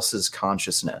everything else's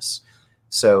consciousness.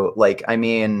 So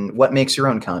what makes your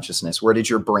own consciousness? Where did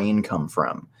your brain come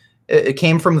from? It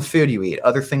came from the food you eat,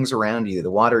 other things around you, the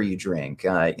water you drink,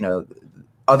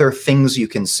 other things you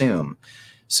consume.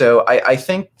 So I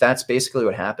think that's basically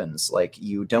what happens.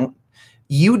 You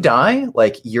die,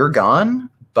 you're gone.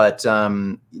 But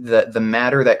the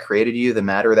matter that created you, the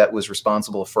matter that was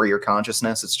responsible for your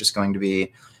consciousness, it's just going to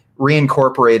be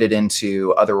reincorporated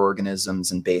into other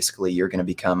organisms, and basically you're going to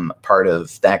become part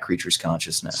of that creature's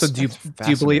consciousness. So do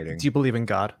you believe in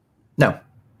God? No.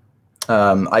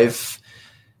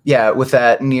 With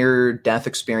that near-death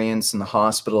experience in the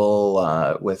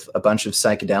hospital, with a bunch of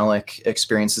psychedelic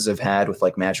experiences I've had with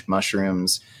magic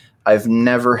mushrooms, I've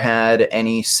never had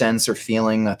any sense or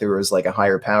feeling that there was a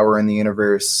higher power in the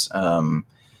universe.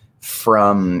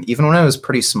 From even when I was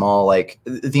pretty small,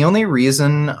 the only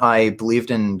reason I believed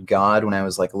in God when I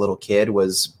was a little kid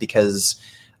was because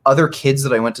other kids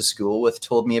that I went to school with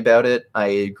told me about it.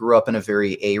 I grew up in a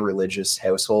very a-religious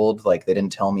household. Like, they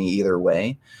didn't tell me either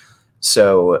way.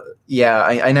 So yeah,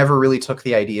 I never really took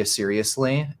the idea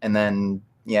seriously. And then,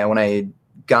 yeah, when I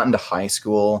got into high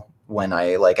school, when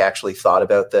I like actually thought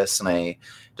about this and I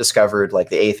discovered like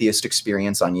the atheist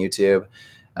experience on YouTube,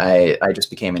 I just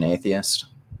became an atheist.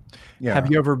 Yeah.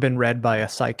 Have you ever been read by a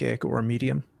psychic or a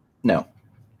medium? No.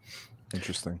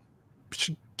 Interesting.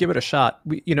 Should give it a shot.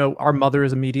 Our mother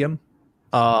is a medium.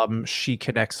 She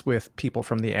connects with people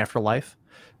from the afterlife.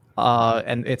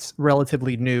 And it's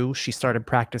relatively new. She started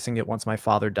practicing it once my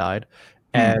father died.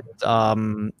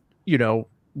 And,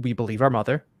 we believe our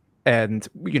mother. And,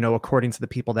 according to the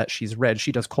people that she's read,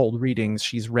 she does cold readings.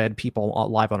 She's read people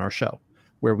live on our show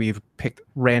where we've picked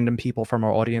random people from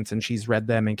our audience and she's read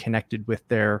them and connected with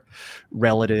their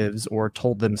relatives or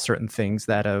told them certain things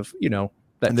that have,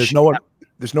 that and there's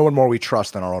no one more we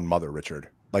trust than our own mother, Richard.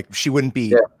 Like, she wouldn't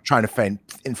be trying to find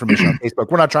information on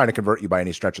Facebook. We're not trying to convert you by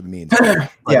any stretch of the means.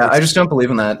 Yeah, I just don't believe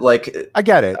in that. Like, I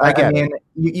get it. I mean,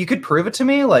 you could prove it to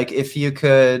me. Like, if you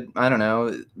could, I don't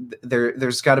know,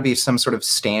 there's got to be some sort of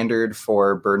standard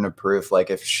for burden of proof.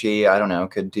 Like, if she, I don't know,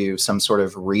 could do some sort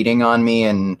of reading on me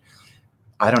and,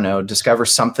 I don't know, discover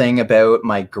something about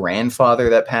my grandfather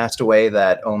that passed away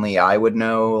that only I would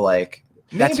know, like,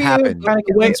 that's happened.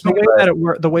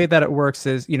 The way that it works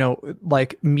is,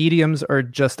 like, mediums are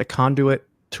just a conduit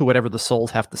to whatever the souls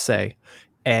have to say,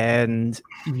 and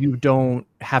you don't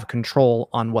have control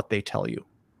on what they tell you.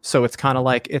 So it's kind of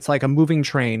like a moving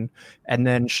train, and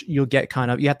then you'll get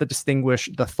you have to distinguish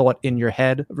the thought in your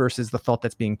head versus the thought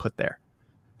that's being put there.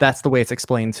 That's the way it's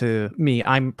explained to me.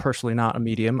 I'm personally not a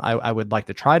medium. I would like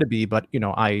to try to be, but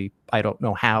I don't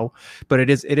know how. But it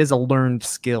is a learned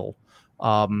skill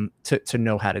to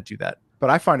know how to do that. But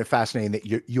I find it fascinating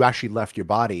that you actually left your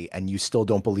body and you still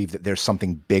don't believe that there's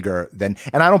something bigger than,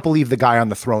 and I don't believe the guy on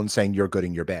the throne saying you're good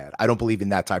and you're bad. I don't believe in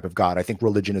that type of God. I think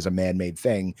religion is a man-made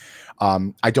thing.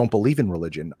 I don't believe in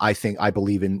religion. I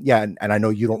believe in, and I know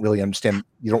you don't really understand,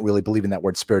 you don't really believe in that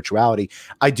word spirituality.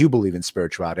 I do believe in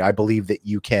spirituality. I believe that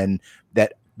you can,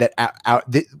 that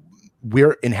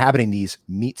we're inhabiting these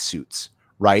meat suits,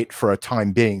 right? For a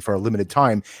time being, for a limited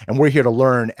time. And we're here to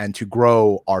learn and to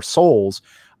grow our souls.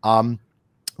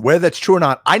 Whether that's true or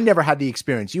not, I never had the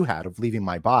experience you had of leaving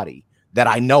my body that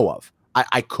I know of.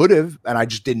 I could have, and I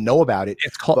just didn't know about it.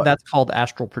 That's called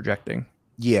astral projecting.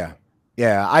 Yeah.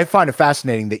 Yeah. I find it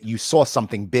fascinating that you saw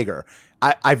something bigger.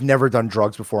 I've never done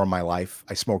drugs before in my life.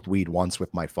 I smoked weed once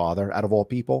with my father, out of all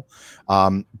people.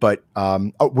 But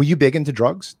were you big into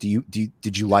drugs? Did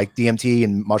you like DMT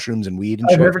and mushrooms and weed and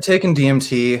shit? I've never taken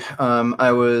DMT.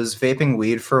 I was vaping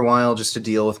weed for a while just to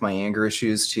deal with my anger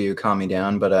issues to calm me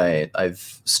down, but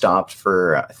I've stopped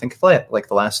for, I think, like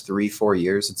the last 3-4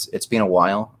 years. It's been a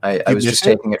while. I was just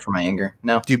taking it for my anger.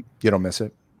 No. You don't miss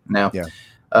it? No. Yeah.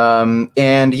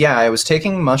 And yeah, I was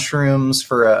taking mushrooms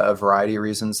for a variety of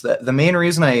reasons. The main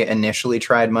reason I initially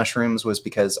tried mushrooms was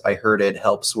because I heard it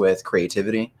helps with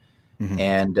creativity,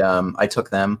 and I took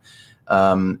them.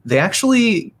 They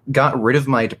actually got rid of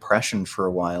my depression for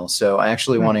a while, so I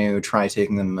actually want to try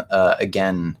taking them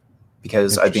again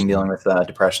because I've been dealing with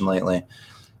depression lately.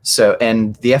 So,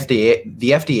 and the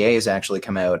FDA has actually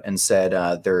come out and said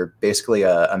they're basically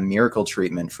a miracle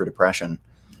treatment for depression.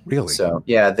 Really? So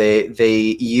yeah,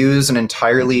 they use an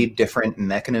entirely different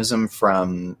mechanism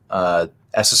from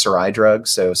SSRI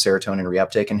drugs, so serotonin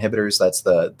reuptake inhibitors. That's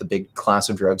the big class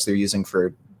of drugs they're using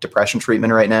for depression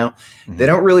treatment right now. They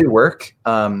don't really work.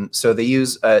 So they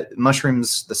use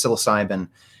mushrooms, the psilocybin,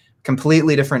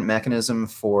 completely different mechanism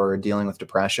for dealing with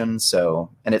depression.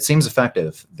 So, and it seems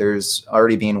effective. There's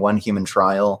already been one human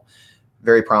trial,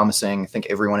 very promising. I think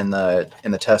everyone in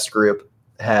the test group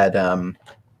had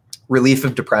relief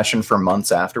of depression for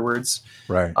months afterwards,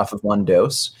 right, off of one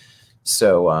dose.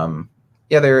 So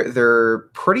yeah, they're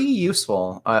pretty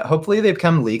useful. Hopefully they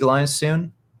become legalized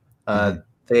soon.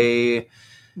 They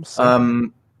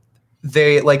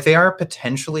are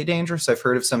potentially dangerous. I've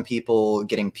heard of some people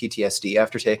getting PTSD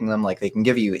after taking them. Like, they can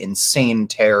give you insane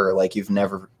terror like you've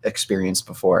never experienced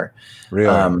before.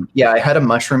 Really? Yeah, I had a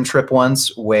mushroom trip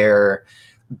once where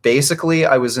basically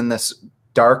I was in this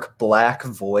dark black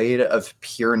void of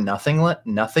pure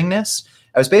nothingness.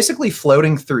 I was basically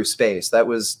floating through space. That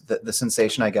was the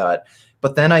sensation I got.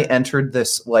 But then I entered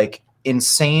this like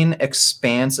insane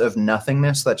expanse of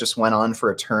nothingness that just went on for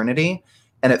eternity.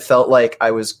 And it felt like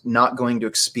I was not going to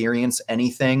experience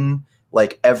anything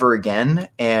like ever again.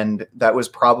 And that was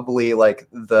probably like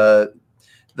the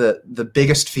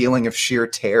biggest feeling of sheer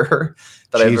terror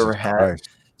that I've ever had. Christ.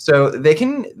 So they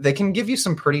can give you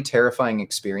some pretty terrifying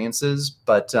experiences,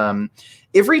 but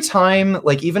every time,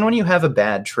 like even when you have a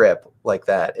bad trip like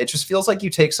that, it just feels like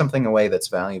you take something away that's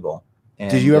valuable.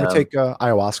 And, Did you ever take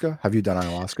ayahuasca? Have you done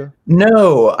ayahuasca?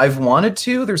 No, I've wanted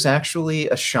to. There's actually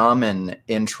a shaman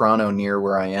in Toronto near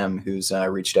where I am who's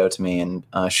reached out to me, and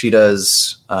she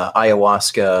does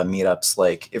ayahuasca meetups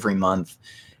like every month.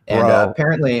 And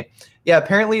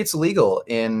apparently it's legal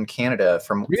in Canada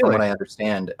from what I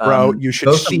understand. Bro, you should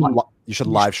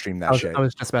live stream that shit. I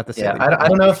was just about to say. Yeah, I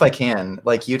don't know if I can.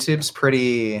 Like YouTube's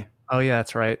pretty. Oh yeah,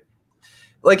 that's right.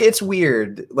 Like it's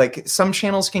weird. Like some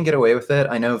channels can get away with it.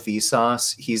 I know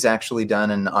Vsauce, he's actually done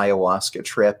an ayahuasca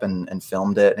trip and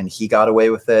filmed it, and he got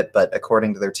away with it. But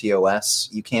according to their TOS,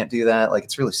 you can't do that. Like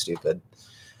it's really stupid.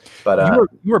 But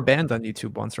you were banned on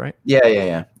YouTube once, right? Yeah.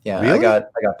 Really? I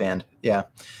got banned. Yeah,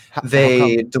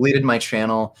 they deleted my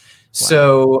channel. Wow.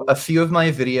 So a few of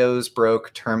my videos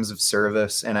broke terms of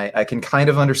service, and I can kind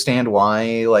of understand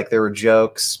why. Like there were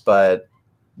jokes, but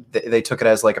they took it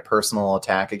as like a personal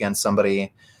attack against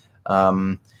somebody.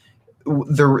 The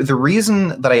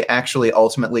reason that I actually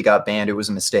ultimately got banned, it was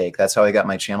a mistake. That's how I got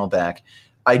my channel back.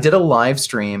 I did a live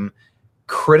stream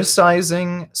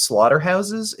criticizing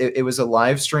slaughterhouses. It was a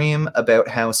live stream about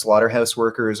how slaughterhouse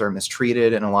workers are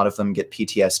mistreated and a lot of them get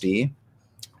PTSD.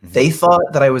 Mm-hmm. They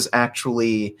thought that I was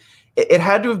actually, it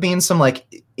had to have been some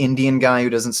like Indian guy who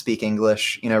doesn't speak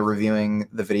English, reviewing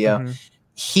the video. Mm-hmm.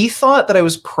 He thought that I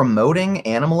was promoting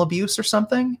animal abuse or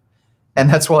something. And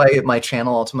that's why my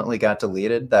channel ultimately got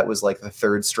deleted. That was like the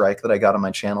third strike that I got on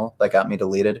my channel that got me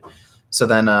deleted. So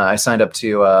then I signed up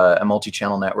to a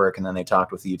multi-channel network, and then they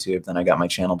talked with YouTube. Then I got my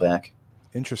channel back.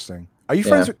 Interesting. Are you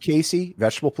friends with Casey,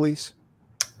 Vegetable Police?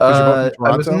 I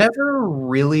was never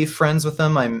really friends with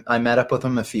him. I met up with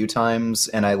him a few times,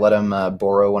 and I let him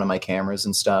borrow one of my cameras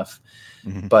and stuff.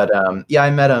 Mm-hmm. But I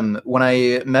met him. When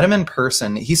I met him in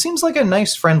person, he seems like a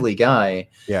nice, friendly guy.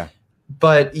 Yeah.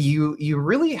 But you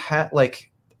really had like,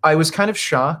 I was kind of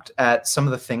shocked at some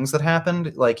of the things that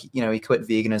happened. Like, he quit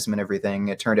veganism and everything.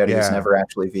 It turned out he was never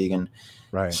actually vegan.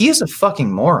 Right. He is a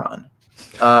fucking moron.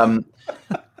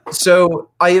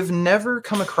 So I have never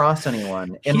come across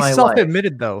anyone in my life. He's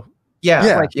self-admitted though.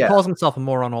 Yeah. He calls himself a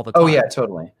moron all the time. Oh yeah,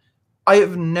 totally. I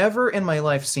have never in my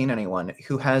life seen anyone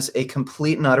who has a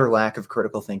complete and utter lack of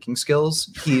critical thinking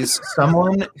skills. He's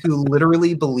someone who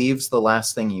literally believes the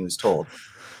last thing he was told.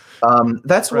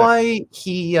 That's why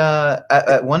he,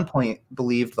 at one point,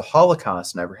 believed the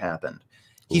Holocaust never happened.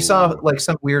 He saw like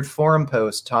some weird forum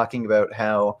post talking about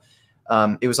how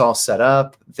it was all set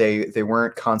up. They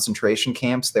weren't concentration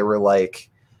camps. They were like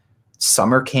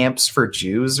summer camps for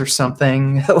Jews or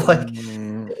something.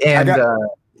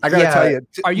 I gotta tell you,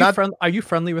 are you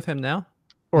friendly with him now,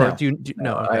 or no. do you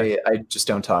no? Okay. I just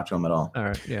don't talk to him at all. All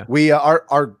right, yeah. We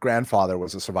our grandfather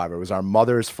was a survivor. It was our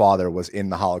mother's father was in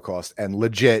the Holocaust, and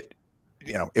legit,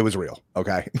 it was real.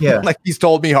 Okay, yeah. Like he's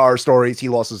told me horror stories. He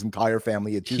lost his entire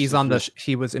family.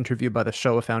 He was interviewed by the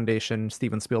Shoah Foundation,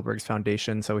 Steven Spielberg's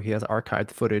foundation, so he has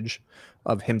archived footage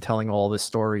of him telling all of his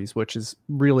stories, which is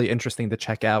really interesting to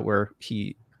check out. Where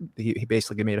he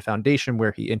basically made a foundation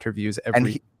where he interviews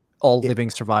all living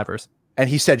survivors. And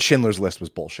he said Schindler's List was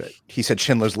bullshit. He said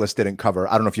Schindler's List didn't cover.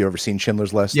 I don't know if you've ever seen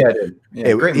Schindler's List. Yeah, I did.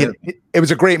 Yeah, it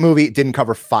was a great movie. It didn't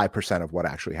cover 5% of what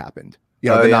actually happened.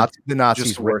 The Nazis.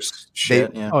 Just worse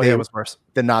shit. It was worse.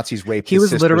 The Nazis raped. He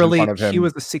was literally. In front of him. He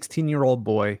was a 16-year-old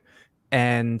boy,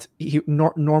 and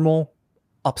normal,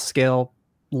 upscale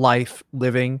life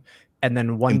living. And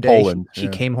then one day Poland, he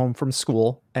came home from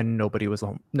school, and nobody was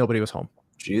home.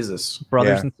 Jesus.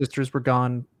 Brothers and sisters were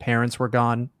gone, parents were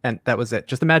gone, and that was it.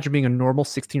 Just imagine being a normal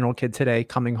 16-year-old kid today,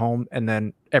 coming home, and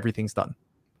then everything's done.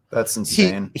 That's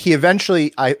insane. He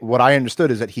eventually, what I understood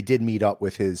is that he did meet up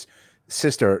with his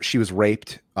sister. She was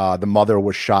raped. The mother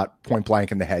was shot point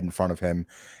blank in the head in front of him,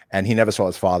 and he never saw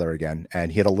his father again.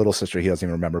 And he had a little sister he doesn't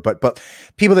even remember. But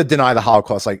people that deny the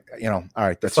Holocaust, like, all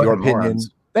right, that's your opinion.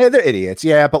 Morons. They're idiots.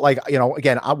 Yeah, but like,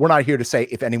 again, we're not here to say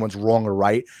if anyone's wrong or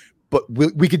right. But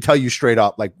we could tell you straight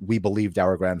up, like, we believed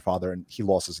our grandfather and he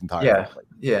lost his entire family.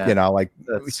 Yeah.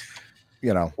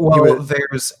 Well,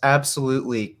 there's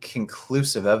absolutely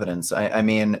conclusive evidence. I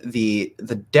mean, the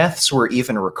deaths were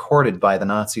even recorded by the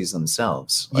Nazis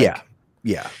themselves. Yeah.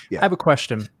 I have a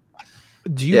question.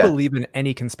 Do you believe in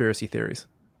any conspiracy theories?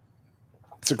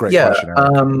 It's a great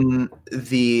question.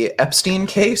 The Epstein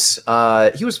case,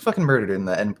 he was fucking murdered in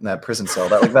that prison cell.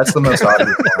 That's the most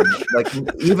obvious one.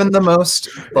 Like even the most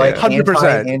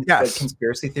 100%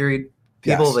 conspiracy theory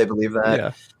people, they believe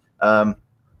that.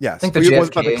 Yes. I think was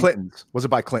it by the Clintons? Was it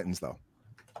by Clintons though?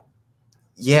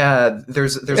 Yeah,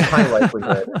 there's a high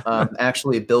likelihood.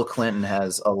 Actually, Bill Clinton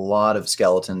has a lot of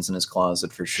skeletons in his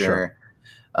closet for sure.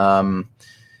 The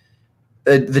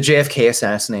JFK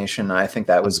assassination, I think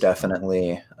that was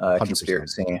definitely a 100%.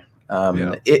 conspiracy.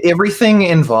 Yeah. Everything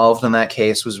involved in that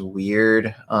case was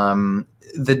weird.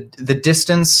 The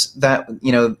distance that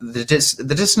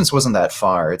the distance wasn't that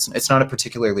far. It's not a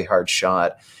particularly hard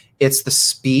shot. It's the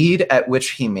speed at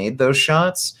which he made those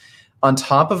shots. On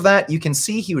top of that, you can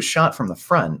see he was shot from the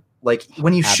front. Like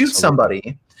when you shoot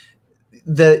somebody,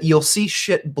 you'll see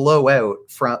shit blow out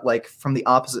from the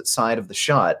opposite side of the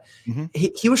shot. Mm-hmm.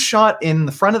 He was shot in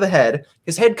the front of the head,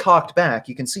 his head cocked back.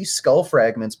 You can see skull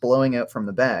fragments blowing out from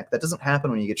the back. That doesn't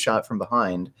happen when you get shot from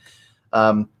behind.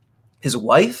 His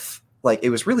wife,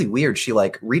 it was really weird. She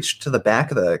reached to the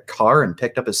back of the car and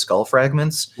picked up his skull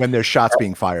fragments when there's shots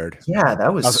being fired. Yeah,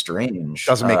 that was strange.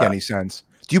 Doesn't make any sense.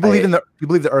 Do you believe do you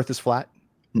believe the Earth is flat?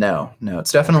 No,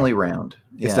 it's definitely round.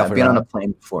 I've been on a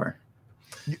plane before.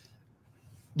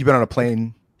 You've been on a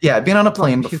plane? Yeah, I've been on a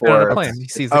plane before. He's been on a plane. He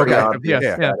sees the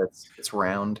it's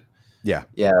round. Yeah.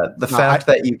 Yeah. The fact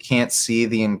that you can't see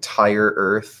the entire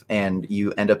Earth and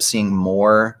you end up seeing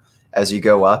more as you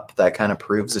go up, that kind of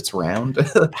proves it's round.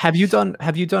 Have you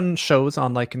done shows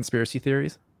on conspiracy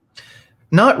theories?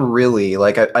 Not really.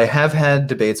 I have had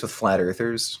debates with flat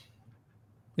earthers.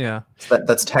 Yeah.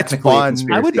 That's technically a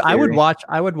conspiracy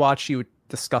I would watch you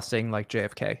discussing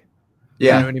JFK.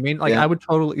 Yeah. You know what I mean? I would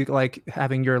totally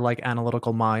having your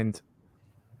analytical mind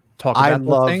talk about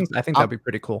those things. I think that'd be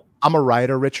pretty cool. I'm a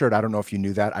writer, Richard. I don't know if you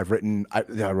knew that. I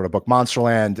wrote a book,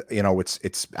 Monsterland.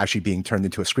 It's actually being turned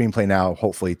into a screenplay now,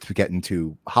 hopefully to get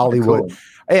into Hollywood. Cool.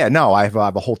 Yeah, no, I have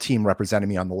a whole team representing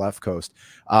me on the left coast.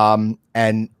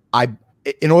 And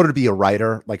in order to be a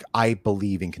writer, I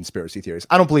believe in conspiracy theories.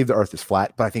 I don't believe the Earth is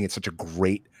flat, but I think it's such a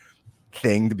great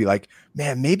thing to be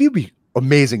man, maybe it'd be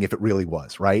amazing if it really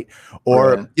was, right?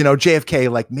 Or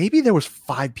JFK, maybe there was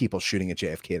 5 people shooting at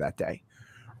JFK that day,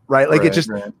 right? It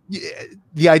just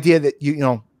the idea that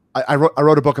I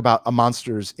wrote a book about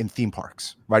monsters in theme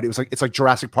parks, right? It's like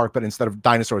Jurassic Park, but instead of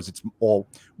dinosaurs, it's all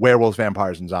werewolves,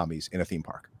 vampires, and zombies in a theme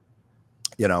park.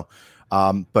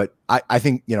 But I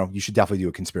think you should definitely do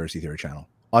a conspiracy theory channel.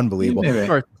 Unbelievable.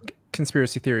 Or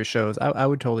conspiracy theory shows. I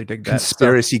would totally dig that.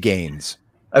 Conspiracy gains.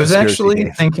 I was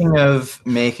actually thinking of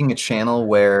making a channel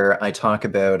where I talk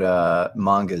about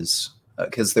mangas,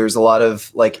 because there's a lot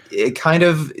of it kind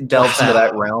of delves into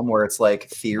that realm where it's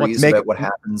theories about what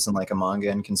happens in a manga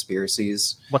and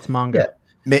conspiracies. What's manga?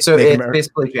 Yeah. So it's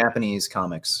basically Japanese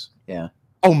comics. Yeah.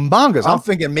 Oh, mangas. I'm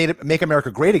thinking Make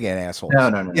America Great Again, asshole.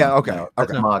 No. Yeah, okay. No,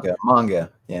 Okay. Manga.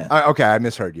 Yeah. Okay, I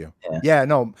misheard you. Yeah,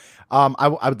 no. I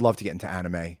would love to get into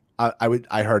anime.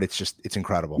 I heard it's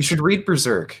incredible. You should read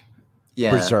Berserk.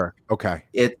 Yeah. Berserk. Okay.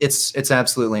 It's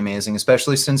absolutely amazing,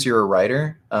 especially since you're a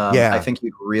writer. I think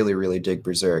you'd really, really dig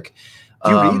Berserk.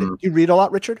 Do you read a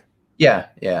lot, Richard? Yeah.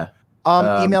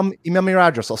 Email me your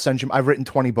address. I'll send you. I've written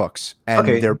 20 books, and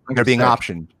they're being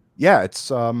optioned. Yeah,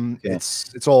 it's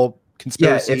all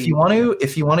conspiracy. Yeah,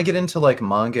 if you want to get into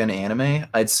manga and anime,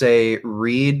 I'd say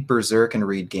read Berserk and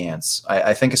read Gantz.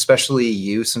 I think especially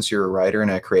you, since you're a writer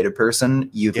and a creative person,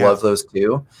 you'd love those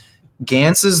too.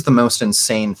 Gantz is the most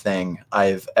insane thing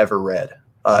I've ever read.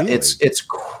 Really? It's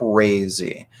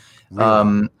crazy.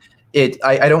 Really?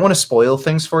 I don't want to spoil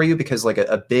things for you because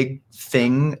a big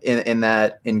thing in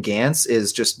Gantz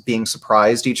is just being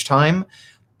surprised each time.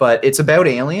 But it's about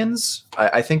aliens.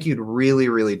 I think you'd really,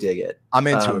 really dig it. I'm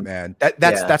into it, man.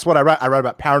 That's what I write. I write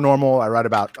about paranormal. I write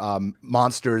about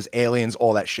monsters, aliens,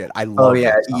 all that shit. I love. Oh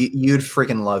yeah, you'd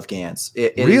freaking love Gantz.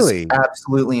 It really is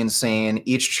absolutely insane.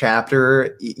 Each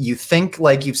chapter, you think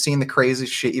you've seen the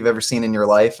craziest shit you've ever seen in your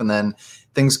life, and then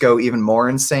things go even more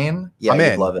insane. Yeah,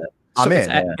 you'd love it. I'm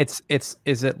in.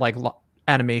 Is it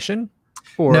animation?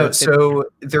 So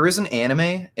there is an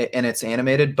anime and it's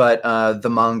animated, but the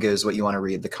manga is what you want to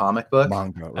read, the comic book.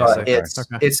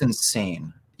 It's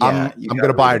insane. Yeah, I'm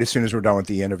gonna buy it as soon as we're done with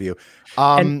the interview.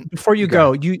 And before you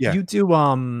go, you do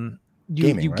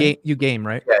gaming, you game,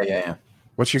 right? Yeah.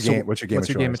 What's your game? What's your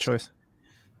game of choice?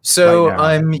 So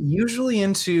I'm usually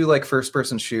into first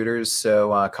person shooters,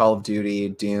 so Call of Duty,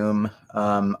 Doom.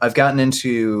 I've gotten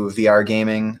into VR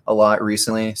gaming a lot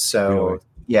recently, so really?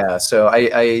 Yeah, so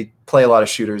I play a lot of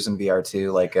shooters in VR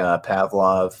too, like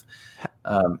Pavlov.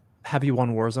 Have you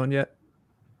won Warzone yet?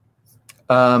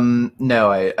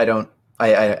 No, I don't.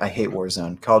 I hate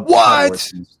Warzone. What?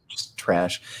 Warzone's just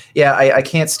trash. Yeah, I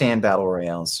can't stand battle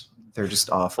royales. They're just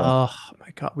awful. Oh my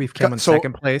god, we've come in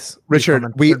second place. Richard,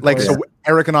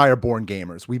 Eric and I are born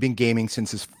gamers. We've been gaming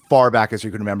since as far back as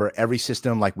you can remember. Every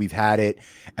system, like we've had it.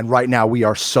 And right now we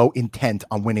are so intent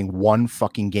on winning one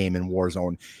fucking game in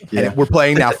Warzone. Yeah. And we're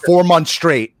playing now 4 months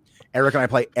straight. Eric and I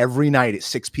play every night at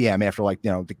 6 p.m. after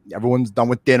everyone's done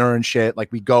with dinner and shit.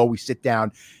 Like we go, we sit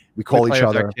down, we call play each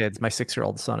with our other. kids. My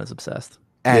 6-year-old son is obsessed.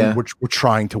 And we're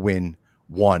trying to win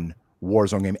one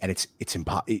Warzone game. And it's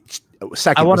impossible.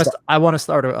 Second, I want to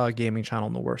start a gaming channel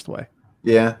in the worst way.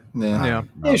 Yeah. no,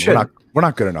 You should. we're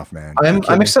not good enough, man.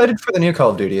 I'm excited for the new Call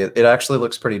of Duty. It actually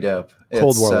looks pretty dope.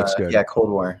 Cold War looks good. Yeah, Cold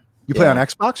War. You play on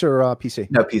Xbox or PC?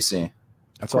 No, PC.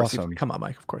 That's awesome. Come on,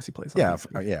 Mike. Of course he plays. Yeah,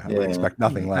 PC. yeah. I would expect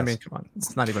nothing less. I mean, come on.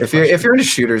 It's not even. If you're into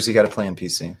shooters, you got to play on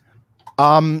PC.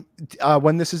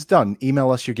 When this is done,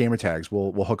 email us your gamer tags.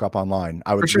 We'll hook up online.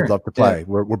 We'd love to play. Yeah.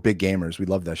 We're big gamers. We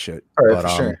love that shit. All right, for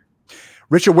sure.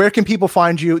 Richard, where can people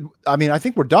find you? I mean, I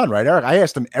think we're done, right, Eric? I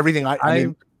asked him everything.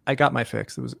 I got my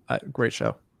fix. It was a great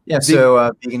show. Yeah,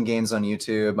 so Vegan Gains on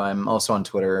YouTube. I'm also on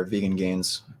Twitter, Vegan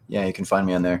Gains. Yeah, you can find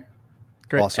me on there.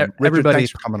 Great. Awesome. Richard, Everybody,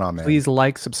 thanks for coming on, man. Please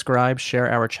like, subscribe, share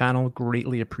our channel.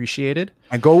 Greatly appreciated.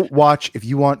 And go watch, if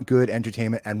you want good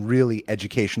entertainment and really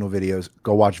educational videos,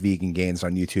 go watch Vegan Gains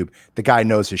on YouTube. The guy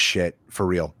knows his shit for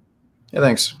real. Yeah,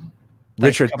 thanks.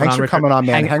 Richard, thanks for coming on,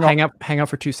 man. Hang out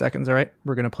for 2 seconds, all right?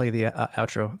 We're going to play the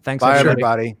outro. Thanks, Bye,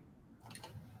 everybody. everybody.